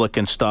in public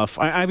and stuff.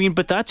 I mean,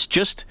 but that's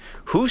just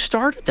who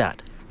started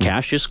that.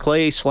 Cassius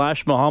Clay /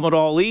 Muhammad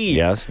Ali,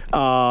 yes,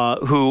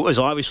 who is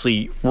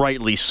obviously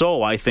rightly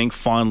so, I think,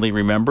 fondly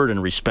remembered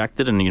and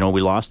respected, and, you know,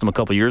 we lost him a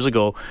couple years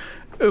ago.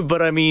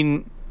 But I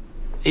mean,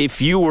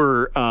 if you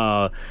were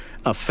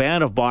a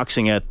fan of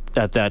boxing at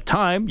that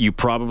time, you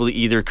probably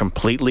either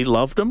completely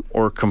loved him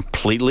or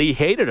completely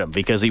hated him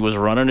because he was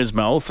running his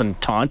mouth and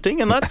taunting,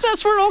 and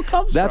that's where it all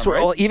comes that's from. Where,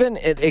 right? well, even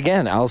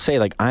again, I'll say,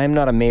 like, I'm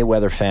not a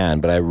Mayweather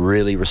fan, but I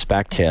really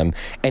respect him,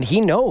 and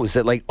he knows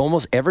that, like,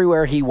 almost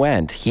everywhere he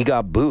went, he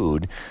got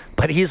booed.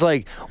 But he's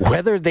like,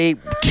 whether they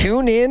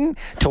tune in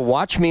to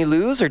watch me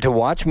lose or to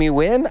watch me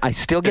win, I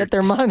still get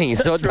their money.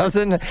 So it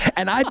doesn't.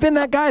 And I've been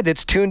that guy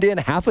that's tuned in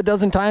half a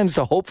dozen times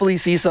to hopefully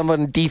see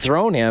someone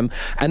dethrone him,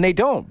 and they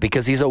don't,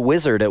 because he's a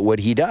wizard at what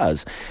he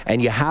does.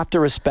 And you have to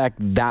respect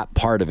that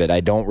part of it. I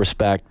don't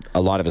respect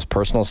a lot of his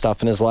personal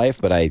stuff in his life,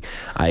 but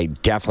I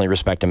definitely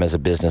respect him as a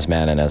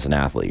businessman and as an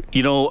athlete.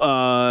 You know,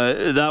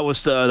 that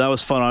was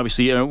fun.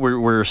 Obviously, you know,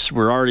 we're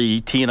already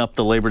teeing up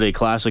the Labor Day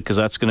Classic because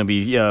that's going to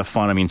be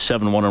fun. I mean,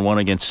 7-1-1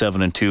 against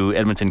 7-2,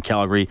 Edmonton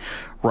Calgary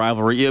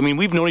rivalry. I mean,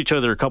 we've known each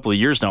other a couple of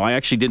years now. I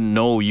actually didn't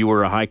know you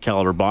were a high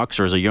caliber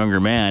boxer as a younger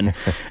man.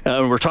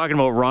 We're talking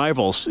about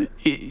rivals.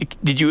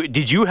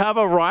 Did you have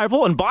a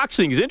rival? And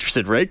boxing is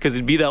interesting, right? Because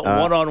it'd be that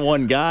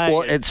one-on-one guy.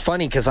 Well, it's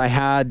funny because I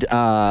had,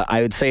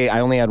 I would say I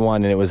only had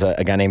one, and it was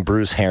a guy named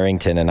Bruce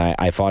Harrington, and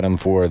I fought him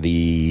for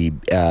the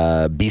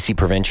BC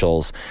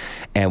Provincials,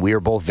 and we were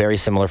both very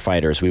similar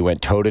fighters. We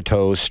went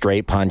toe-to-toe,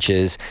 straight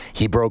punches.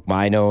 He broke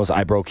my nose.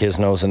 I broke his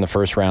nose in the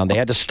first round. They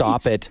had to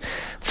stop it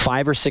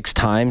 5 or 6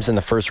 times in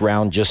the first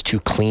round just to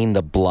clean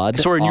the blood.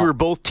 Sorry, and you were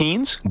both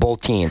teens?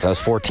 Both teens. I was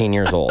 14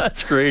 years old.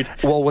 That's great.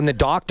 Well, when the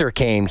doctor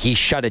came, he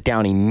shut it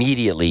down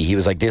immediately. He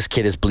was like, this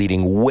kid is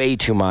bleeding way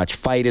too much.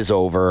 Fight is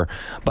over.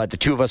 But the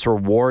two of us were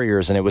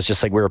warriors, and it was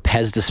just like we were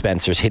Pez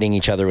dispensers hitting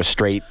each other with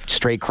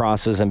straight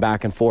crosses and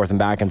back and forth and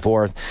back and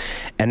forth.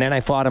 And then I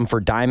fought him for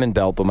Diamond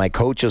Belt, but my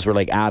coaches were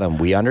like, Adam,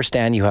 we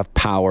understand you have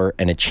power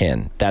and a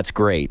chin. That's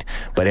great.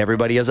 But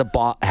everybody has a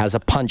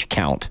punch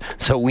count.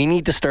 So we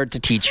need to start to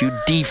teach you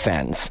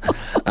defense.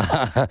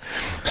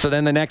 So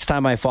then the next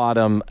time I fought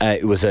him,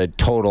 it was a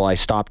total. I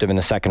stopped him in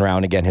the second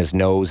round. Again, his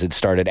nose had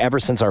started. Ever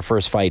since our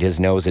first fight, his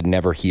nose had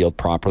never healed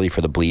properly for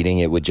the bleeding.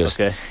 It would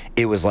just,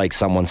 it was like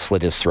someone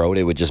slit his throat.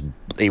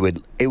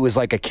 It was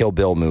like a Kill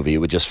Bill movie. It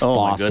would just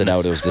faucet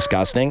out. It was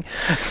disgusting.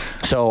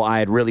 So I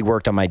had really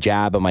worked on my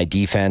jab and my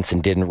defense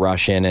and didn't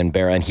rush in and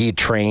barrel. And he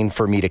trained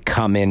for me to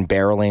come in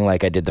barreling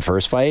like I did the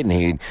first fight.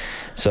 And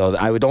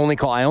I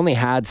only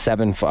had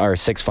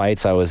 6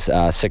 fights. I was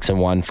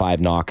 6-1, 5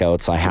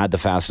 knockouts. I had the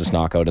fastest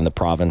knockout in the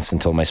province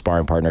until my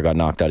sparring partner got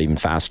knocked out even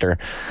faster.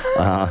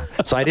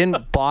 So I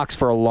didn't box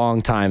for a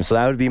long time. So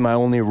that would be my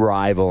only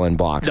rival in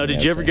boxing. Now,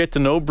 did you ever get to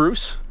know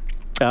Bruce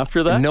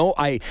after that? No,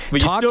 but you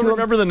still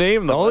remember the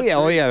name, though.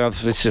 Oh yeah,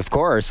 of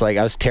course. Like,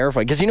 I was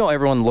terrified because, you know,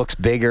 everyone looks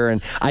bigger,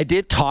 and I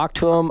did talk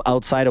to him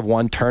outside of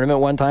one tournament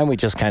one time. We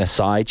just kind of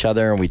saw each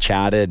other and we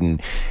chatted,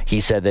 and he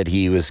said that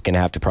he was going to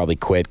have to probably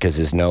quit because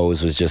his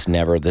nose was just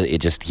never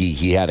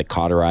he had it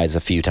cauterized a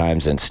few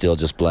times and still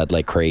just bled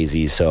like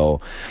crazy. So,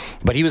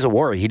 but he was a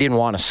warrior. He didn't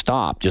want to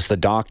stop. Just the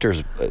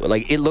doctors,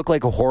 like, it looked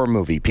like a horror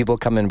movie. People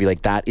come in and be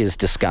like, that is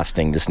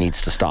disgusting. This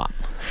needs to stop.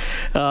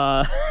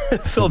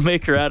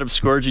 Filmmaker Adam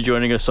Scorgi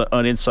joining us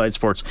on Inside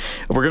Sports.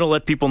 We're going to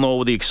let people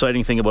know the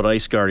exciting thing about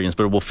Ice Guardians,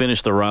 but we'll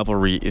finish the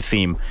rivalry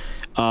theme.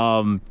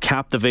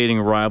 Captivating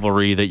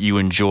rivalry that you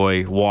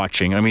enjoy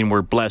watching. I mean,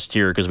 we're blessed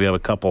here because we have a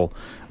couple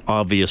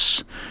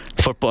obvious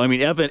football. I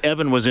mean,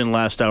 Evan was in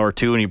last hour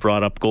too, and he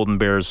brought up Golden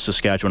Bears,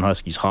 Saskatchewan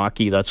Huskies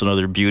hockey. That's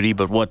another beauty.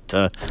 But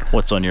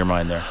what's on your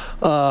mind there?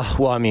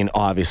 Well, I mean,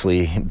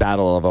 obviously,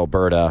 Battle of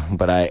Alberta,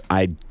 but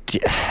I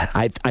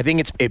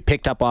think it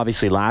picked up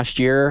obviously last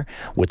year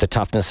with the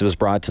toughness that was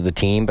brought to the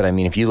team. But I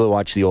mean, if you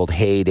watch the old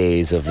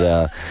heydays of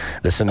the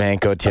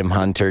Semenko, Tim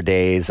Hunter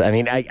days, I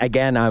mean,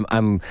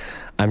 I'm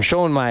I'm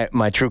showing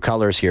my true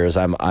colors here. Is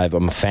I'm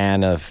a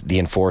fan of the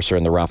enforcer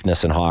and the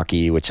roughness in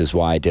hockey, which is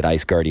why I did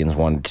Ice Guardians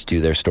wanted to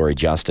do their story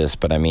justice.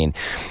 But I mean,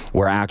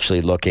 we're actually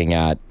looking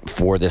at,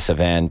 for this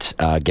event,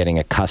 getting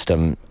a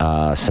custom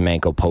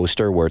Semenko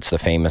poster where it's the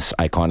famous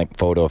iconic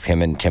photo of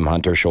him and Tim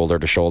Hunter shoulder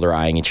to shoulder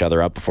eyeing each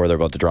other up before they're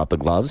about to drop the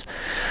gloves.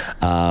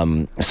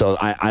 So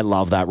I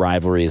love that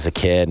rivalry as a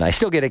kid, and I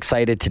still get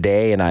excited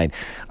today, and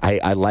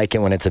I like it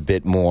when it's a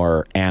bit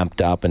more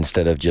amped up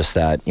instead of just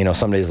that,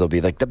 some days they'll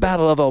be like the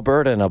Battle of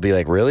Alberta, and I'll be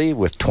like, really?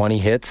 With 20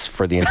 hits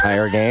for the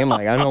entire game?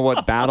 Like, I don't know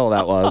what battle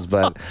that was,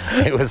 but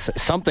it was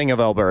something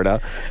of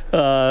Alberta.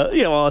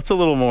 Well, it's a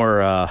little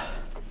more...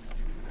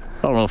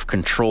 I don't know if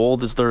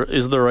controlled is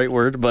the right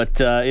word, but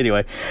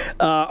anyway.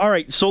 All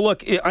right, so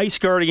look, Ice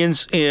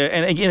Guardians,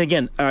 and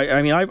again,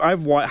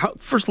 I've watched.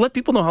 First, let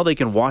people know how they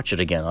can watch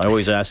it again. I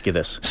always ask you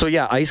this. So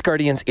yeah, Ice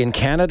Guardians in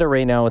Canada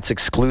right now, it's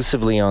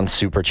exclusively on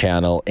Super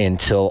Channel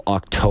until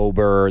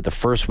October, the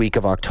first week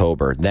of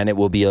October. Then it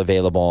will be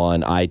available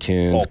on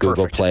iTunes,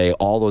 Google Play,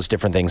 all those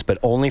different things, but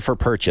only for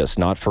purchase,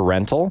 not for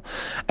rental.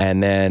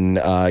 And then,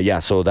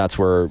 so that's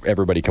where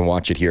everybody can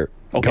watch it here.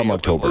 Come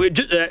October.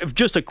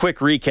 Just a quick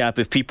recap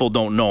if people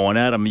don't know. And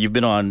Adam, you've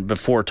been on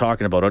before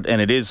talking about it, and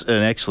it is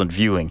an excellent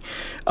viewing.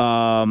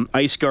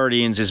 Ice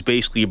Guardians is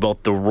basically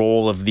about the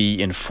role of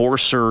the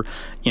enforcer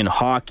in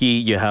hockey.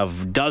 You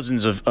have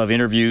dozens of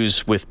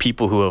interviews with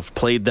people who have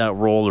played that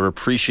role or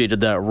appreciated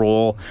that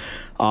role.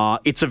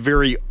 It's a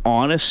very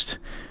honest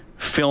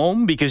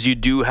film because you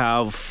do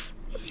have...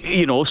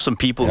 some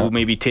people who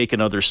maybe take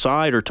another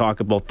side or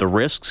talk about the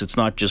risks. It's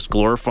not just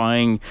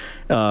glorifying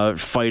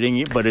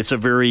fighting, but it's a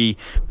very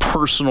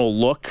personal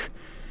look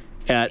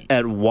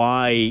at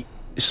why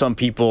some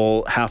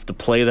people have to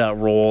play that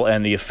role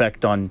and the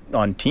effect on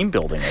team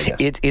building, I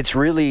guess. It's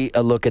really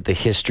a look at the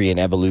history and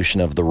evolution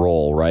of the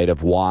role, right?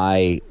 Of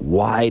why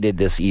did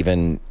this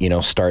even,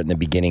 start in the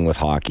beginning with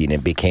hockey? And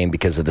it became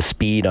because of the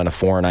speed on a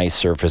foreign ice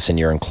surface, and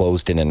you're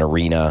enclosed in an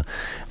arena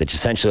that's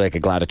essentially like a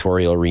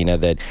gladiatorial arena,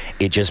 that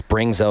it just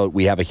brings out,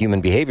 we have a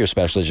human behavior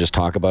specialist just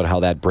talk about how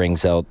that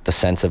brings out the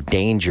sense of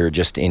danger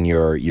just in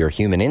your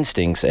human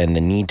instincts, and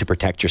the need to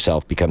protect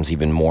yourself becomes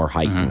even more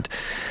heightened.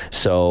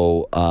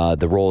 So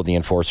the role of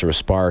the enforcer was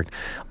sparked.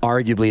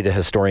 Arguably, the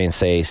historians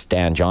say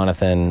John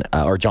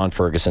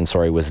Ferguson,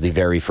 was the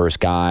very first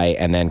guy,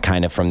 and then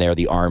kind of from there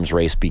the arms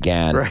race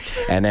began. Right.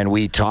 And then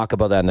we talk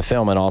about that in the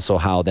film, and also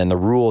how then the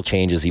rule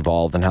changes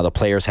evolved, and how the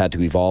players had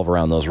to evolve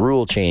around those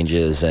rule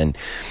changes, and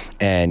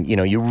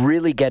you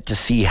really get to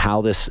see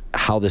how this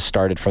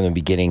started from the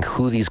beginning,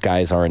 who these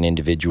guys are and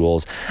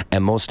individuals,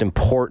 and most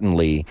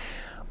importantly,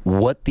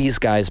 what these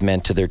guys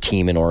meant to their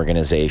team and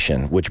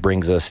organization, which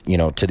brings us,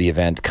 to the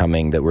event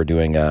coming that we're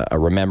doing a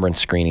remembrance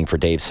screening for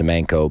Dave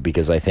Semenko,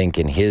 because I think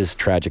in his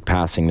tragic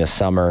passing this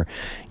summer,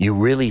 you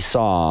really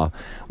saw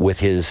with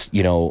his,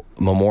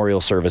 memorial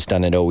service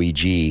done at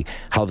OEG,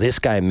 how this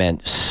guy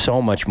meant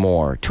so much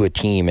more to a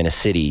team in a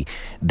city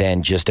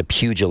than just a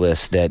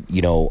pugilist that,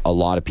 a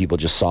lot of people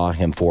just saw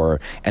him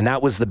for. And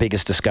that was the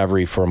biggest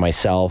discovery for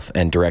myself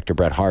and director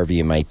Brett Harvey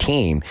and my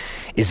team,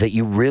 is that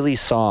you really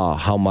saw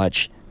how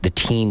much the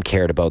team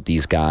cared about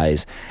these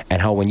guys,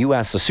 and how when you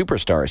ask the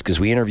superstars, because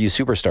we interview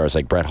superstars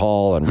like Brett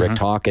Hall and Rick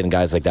Tocchet and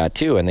guys like that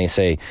too, and they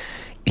say,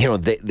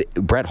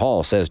 Brett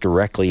Hall says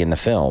directly in the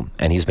film,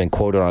 and he's been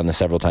quoted on this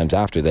several times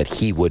after, that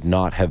he would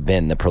not have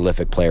been the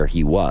prolific player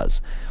he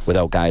was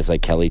without guys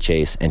like Kelly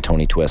Chase and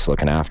Tony Twist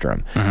looking after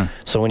him.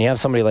 So when you have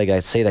somebody like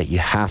that say that, you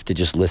have to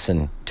just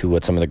listen to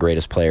what some of the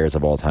greatest players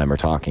of all time are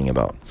talking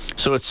about.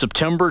 So it's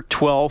September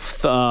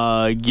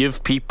 12th.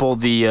 Give people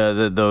the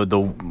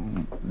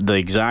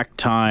exact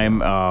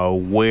time,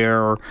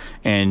 where,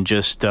 and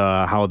just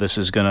how this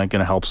is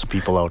gonna help some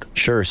people out.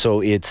 Sure. So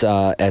it's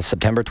as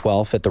September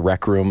 12th at the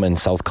Rec Room in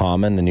South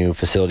Common, the new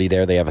facility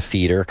there. They have a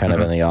theater kind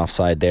of on the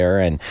offside there,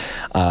 and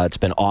it's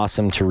been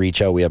awesome to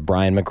reach out. We have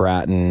Brian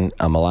McGrattan,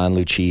 Milan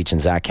Lucic,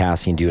 and Zach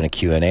Cassian doing a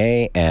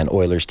Q&A, and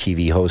Oilers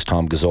TV host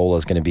Tom Gazzola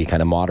is going to be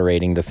kind of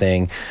moderating the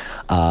thing.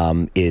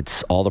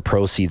 It's all the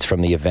proceeds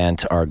from the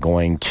event are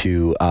going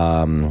to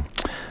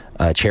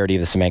charity of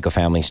the Semenko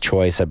Family's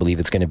Choice. I believe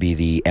it's going to be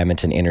the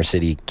Edmonton Inner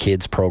City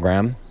Kids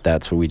program.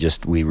 That's what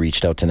we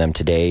reached out to them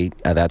today.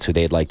 That's who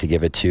they'd like to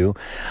give it to.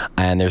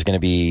 And there's going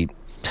to be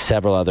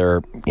several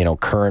other,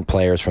 current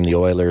players from the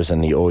Oilers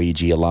and the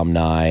OEG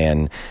alumni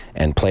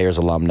and players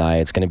alumni.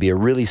 It's going to be a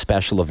really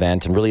special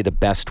event, and really the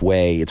best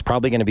way. It's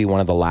probably going to be one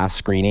of the last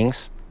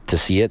screenings to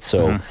see it.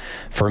 So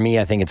for me,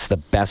 I think it's the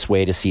best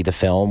way to see the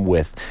film,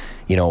 with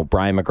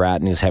Brian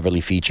McGrattan, who's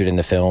heavily featured in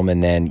the film,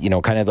 and then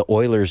kind of the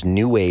Oilers'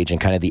 new age and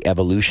kind of the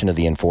evolution of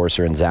the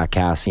enforcer, and Zach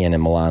Cassian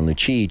and Milan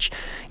Lucic,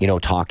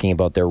 talking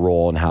about their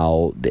role and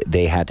how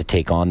they had to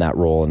take on that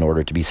role in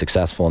order to be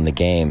successful in the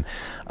game.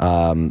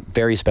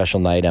 Very special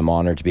night. I'm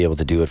honored to be able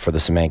to do it for the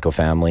Semenko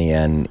family,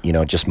 and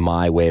just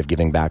my way of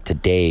giving back to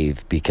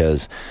Dave,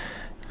 because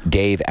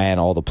Dave and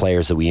all the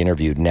players that we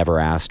interviewed never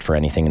asked for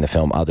anything in the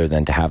film other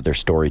than to have their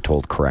story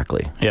told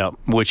correctly. Yeah,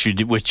 which you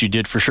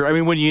did for sure. I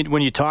mean,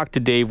 when you talked to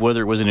Dave,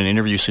 whether it was in an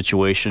interview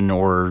situation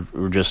or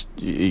just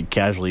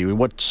casually,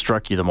 what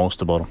struck you the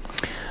most about him?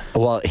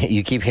 Well,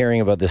 you keep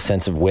hearing about this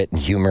sense of wit and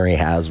humor he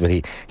has, but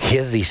he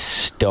has these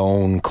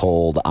stone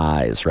cold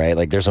eyes, right?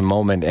 Like there's a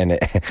moment in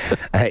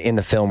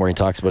the film where he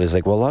talks about, he's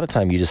like, well, a lot of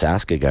time you just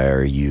ask a guy,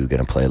 are you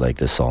going to play like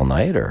this all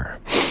night or...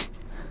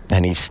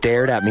 And he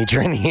stared at me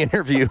during the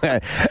interview,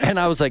 and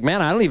I was like,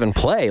 "Man, I don't even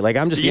play. Like,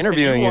 I'm just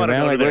interviewing you,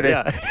 man."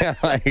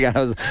 Like, I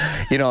was,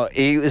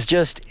 it was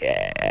just,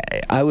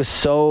 I was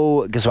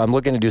so, because I'm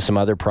looking to do some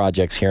other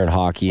projects here in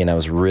hockey, and I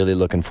was really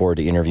looking forward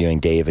to interviewing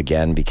Dave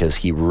again because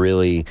he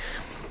really.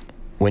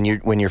 When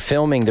you're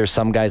filming, there's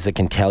some guys that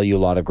can tell you a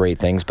lot of great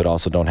things, but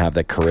also don't have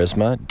that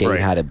charisma. Dave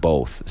had it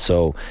both,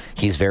 so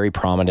he's very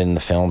prominent in the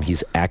film.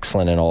 He's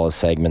excellent in all his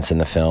segments in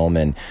the film,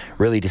 and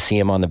really to see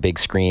him on the big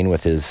screen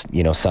with his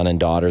son and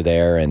daughter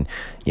there, and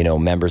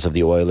members of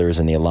the Oilers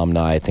and the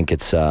alumni,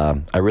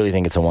 I really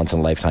think it's a once in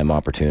a lifetime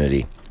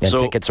opportunity. And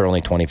tickets are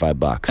only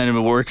 $25.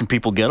 And where can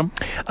people get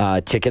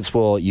them? Tickets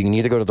you can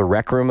either go to the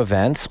Rec Room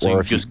events, or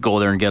if you just go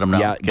there and get them now.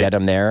 Yeah, get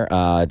them there.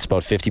 It's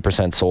about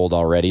 50% sold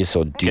already,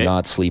 so do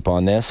not sleep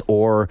on this.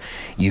 Or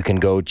you can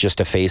go just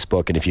to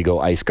Facebook, and if you go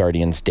Ice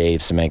Guardians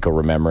Dave Semenko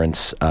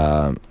Remembrance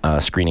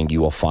screening,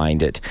 you will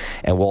find it.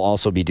 And we'll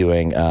also be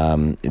doing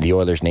the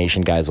Oilers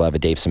Nation guys will have a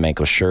Dave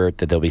Semenko shirt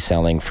that they'll be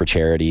selling for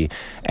charity,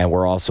 and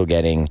we're also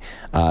getting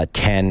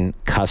 10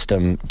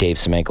 custom Dave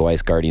Semenko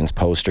Ice Guardians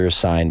posters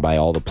signed by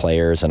all the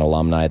players and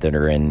alumni that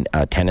are in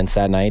attendance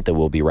that night that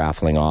we'll be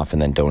raffling off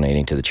and then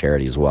donating to the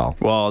charity as well.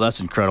 Well, that's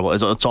incredible.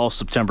 It's all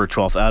September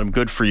 12th. Adam,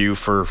 good for you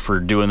for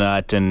doing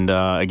that. And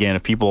again,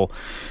 if people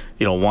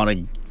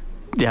want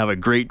to have a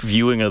great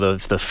viewing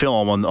of the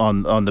film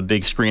on the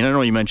big screen, I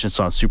know you mentioned it's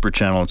on Super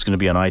Channel. It's going to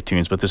be on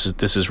iTunes, but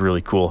this is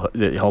really cool,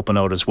 helping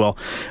out as well.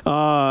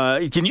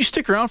 Can you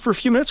stick around for a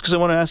few minutes because I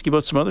want to ask you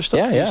about some other stuff?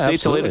 Yeah, Stay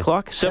till 8 absolutely.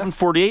 o'clock.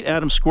 7:48.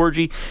 Adam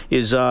Scorgie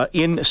is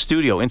in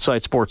studio.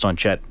 Inside Sports on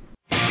Chet.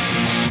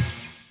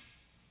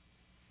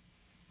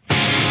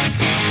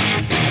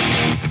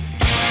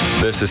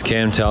 This is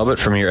Cam Talbot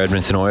from your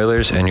Edmonton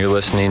Oilers, and you're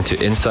listening to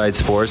Inside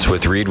Sports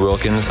with Reed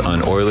Wilkins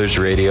on Oilers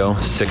Radio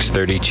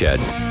 630 CHED.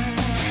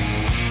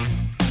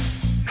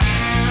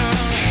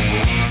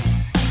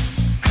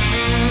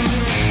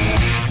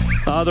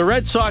 The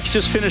Red Sox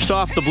just finished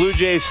off the Blue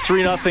Jays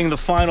 3-0, the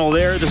final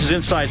there. This is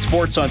Inside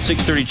Sports on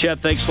 630 CHED.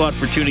 Thanks a lot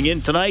for tuning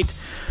in tonight.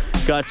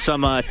 Got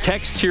some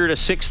text here to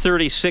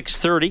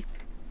 630.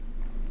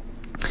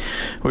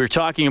 We were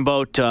talking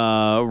about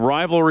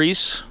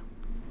rivalries.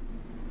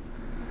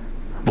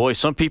 Boy,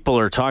 some people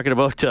are talking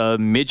about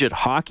midget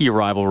hockey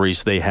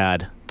rivalries they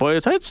had. Boy,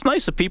 it's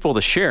nice of people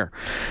to share.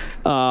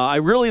 I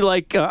really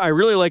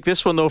like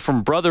this one though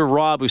from Brother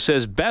Rob, who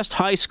says best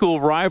high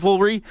school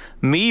rivalry: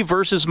 me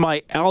versus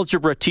my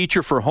algebra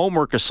teacher for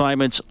homework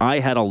assignments. I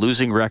had a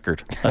losing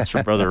record. That's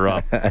from Brother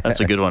Rob. That's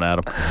a good one,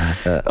 Adam.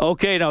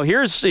 Okay, now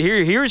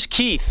here's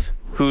Keith.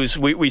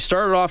 We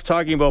started off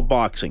talking about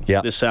boxing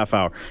this half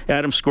hour.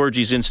 Adam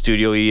Scorgie's in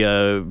studio. He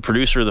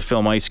producer of the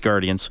film Ice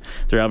Guardians.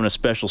 They're having a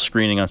special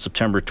screening on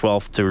September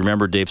 12th to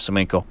remember Dave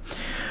Semenko.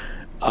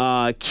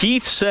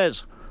 Keith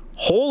says,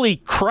 holy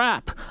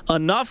crap,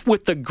 enough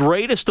with the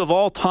greatest of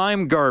all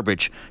time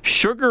garbage.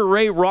 Sugar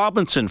Ray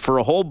Robinson, for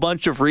a whole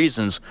bunch of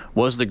reasons,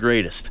 was the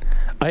greatest.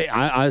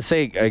 I would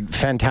say a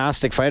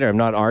fantastic fighter. I'm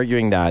not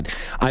arguing that.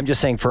 I'm just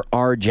saying for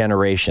our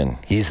generation,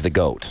 he's the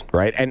GOAT,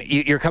 right? And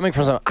you're coming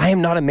from I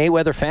am not a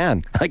Mayweather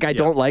fan. I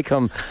don't like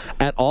him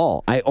at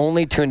all. I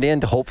only tuned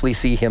in to hopefully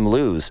see him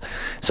lose.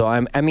 So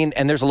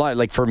and there's a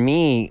lot. For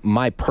me,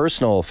 my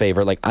personal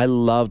favorite, I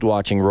loved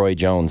watching Roy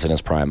Jones in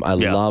his prime. I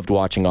loved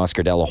watching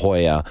Oscar De La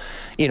Hoya.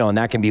 And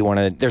that can be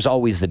there's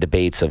always the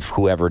debates of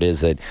whoever it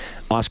is that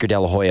Oscar De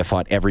La Hoya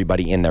fought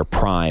everybody in their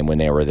prime when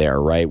they were there,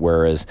 right?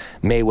 Whereas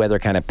Mayweather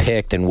kind of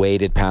picked and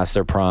waited past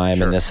their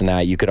prime and this and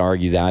that. You could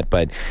argue that.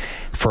 But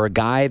for a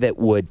guy that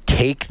would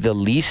take the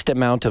least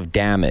amount of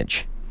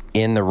damage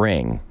in the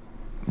ring,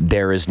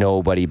 there is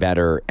nobody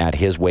better at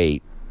his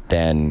weight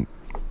than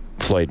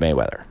Floyd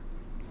Mayweather.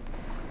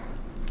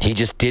 He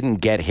just didn't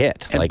get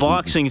hit. And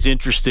boxing's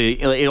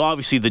interesting.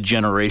 Obviously, the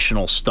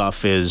generational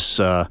stuff is...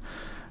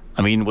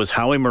 was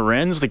Howie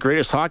Morenz the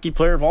greatest hockey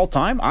player of all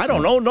time? I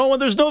don't know. No,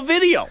 there's no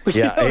video.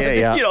 Yeah.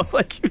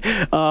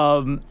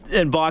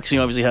 And boxing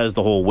obviously has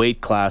the whole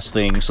weight class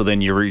thing. So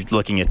then you're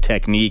looking at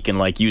technique, and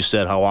like you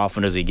said, how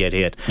often does he get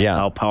hit? Yeah.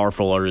 How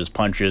powerful are his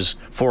punches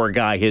for a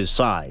guy his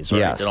size? Right?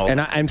 Yes. And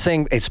I'm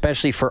saying,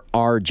 especially for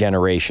our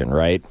generation,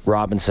 right?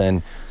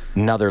 Robinson,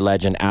 another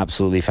legend,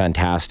 absolutely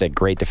fantastic,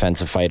 great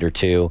defensive fighter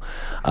too.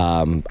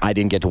 I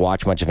didn't get to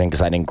watch much of him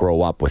because I didn't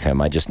grow up with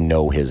him. I just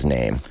know his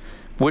name.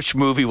 Which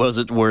movie was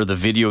it where the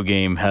video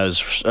game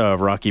has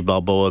Rocky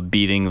Balboa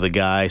beating the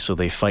guy so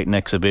they fight an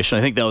exhibition?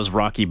 I think that was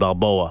Rocky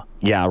Balboa.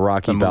 Yeah,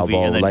 Rocky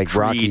Balboa, like Creed.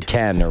 Rocky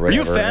 10 or whatever. Are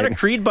you a fan of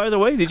Creed, by the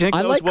way? Did you think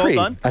that was well Creed.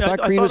 done? I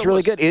thought Creed was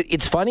really good.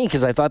 It's funny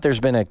because I thought there's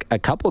been a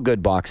couple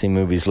good boxing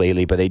movies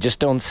lately, but they just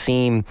don't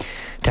seem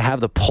to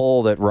have the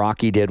pull that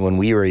Rocky did when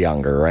we were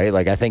younger, right?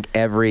 Like, I think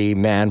every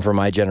man from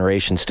my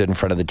generation stood in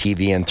front of the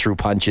TV and threw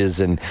punches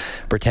and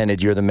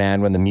pretended you're the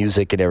man when the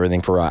music and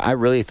everything for Rocky.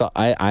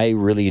 I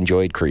really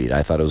enjoyed Creed.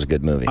 I thought it was a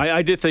good movie.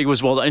 I did think it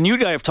was well done. And you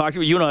and I have talked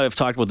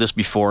about this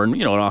before, and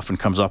it often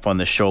comes up on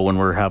this show when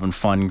we're having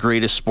fun.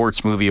 Greatest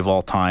sports movie of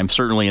all time.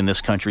 Certainly in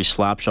this country,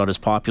 Slapshot is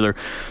popular.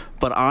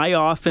 But I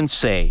often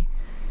say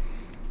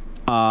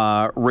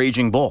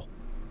Raging Bull.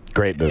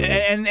 Great movie.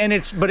 And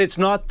it's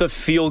not the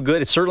feel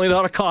good. It's certainly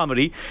not a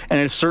comedy, and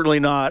it's certainly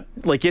not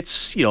like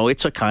it's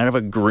a kind of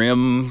a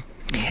grim,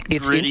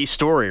 gritty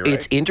story, right?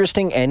 It's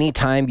interesting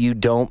anytime you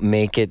don't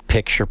make it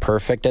picture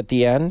perfect at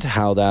the end,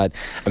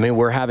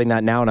 we're having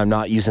that now, and I'm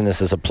not using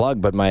this as a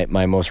plug, but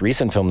my most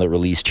recent film that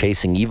released,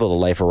 Chasing Evil, The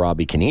Life of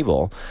Robbie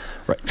Knievel,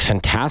 right,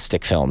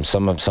 fantastic film,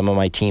 some of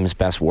my team's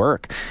best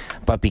work.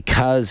 But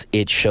because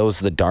it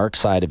shows the dark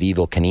side of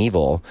Evel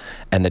Knievel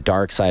and the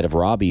dark side of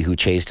Robbie, who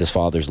chased his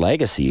father's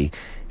legacy,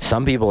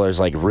 some people are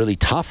like really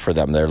tough for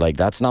them. They're like,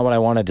 that's not what I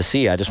wanted to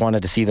see. I just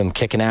wanted to see them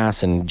kicking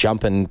ass and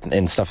jumping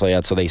and stuff like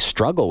that. So they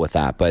struggle with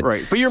that. But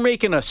right. But you're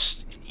making a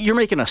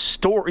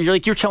story.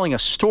 You're telling a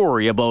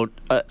story about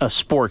a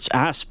sports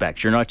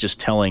aspect. You're not just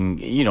telling,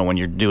 when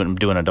you're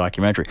doing a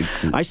documentary.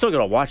 I still got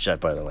to watch that,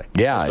 by the way.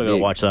 Yeah, I still got to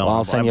watch that one.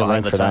 I'll send you a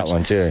link for that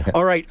one too.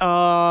 All right,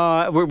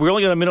 we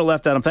only got a minute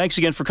left, Adam. Thanks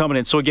again for coming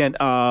in. So again,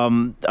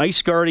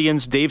 Ice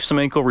Guardians Dave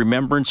Semenko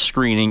Remembrance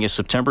Screening is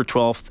September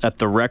 12th at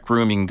the Rec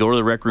Room. You can go to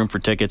the Rec Room for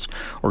tickets,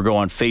 or go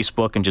on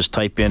Facebook and just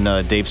type in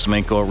Dave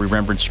Semenko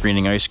Remembrance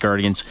Screening Ice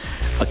Guardians.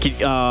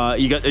 Can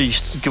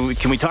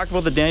we talk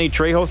about the Danny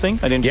Trejo thing?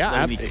 I didn't.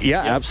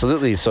 Yeah,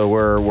 absolutely. So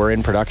we're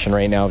in production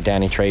right now of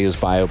Danny Trejo's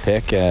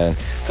biopic.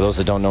 For those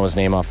that don't know his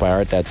name off by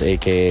heart, that's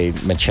a.k.a.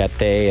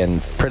 Machete,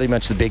 and pretty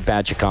much the big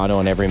bad Chicano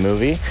in every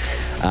movie.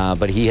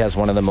 But he has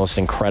one of the most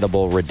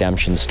incredible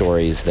redemption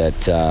stories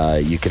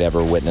that you could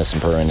ever witness,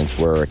 and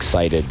we're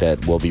excited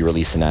that we'll be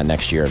releasing that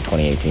next year in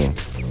 2018.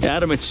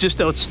 Adam, it's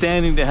just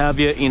outstanding to have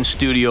you in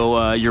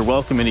studio. You're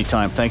welcome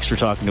anytime. Thanks for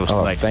talking to us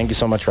tonight. Thank you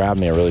so much for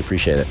having me. I really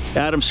appreciate it.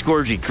 Adam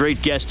Scorgi,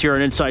 great guest here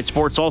on Inside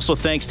Sports. Also,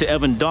 thanks to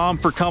Evan Dom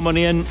for coming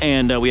in.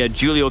 And we had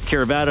Julio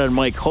Caravata and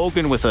Mike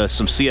Hogan with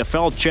some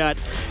CFL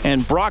chat.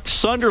 And Brock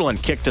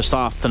Sunderland kicked us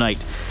off tonight.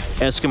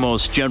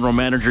 Eskimos general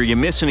manager. You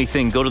miss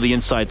anything, go to the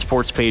Inside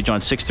Sports page on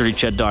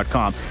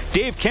 630ched.com.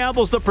 Dave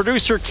Campbell's the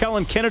producer.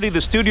 Kellen Kennedy,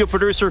 the studio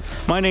producer.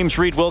 My name's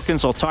Reed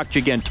Wilkins. I'll talk to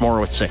you again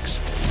tomorrow at 6.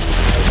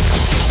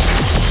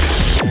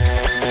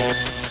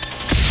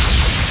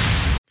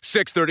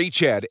 630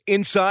 Ched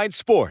Inside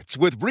Sports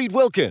with Reed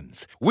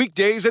Wilkins.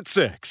 Weekdays at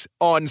 6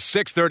 on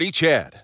 630 Ched.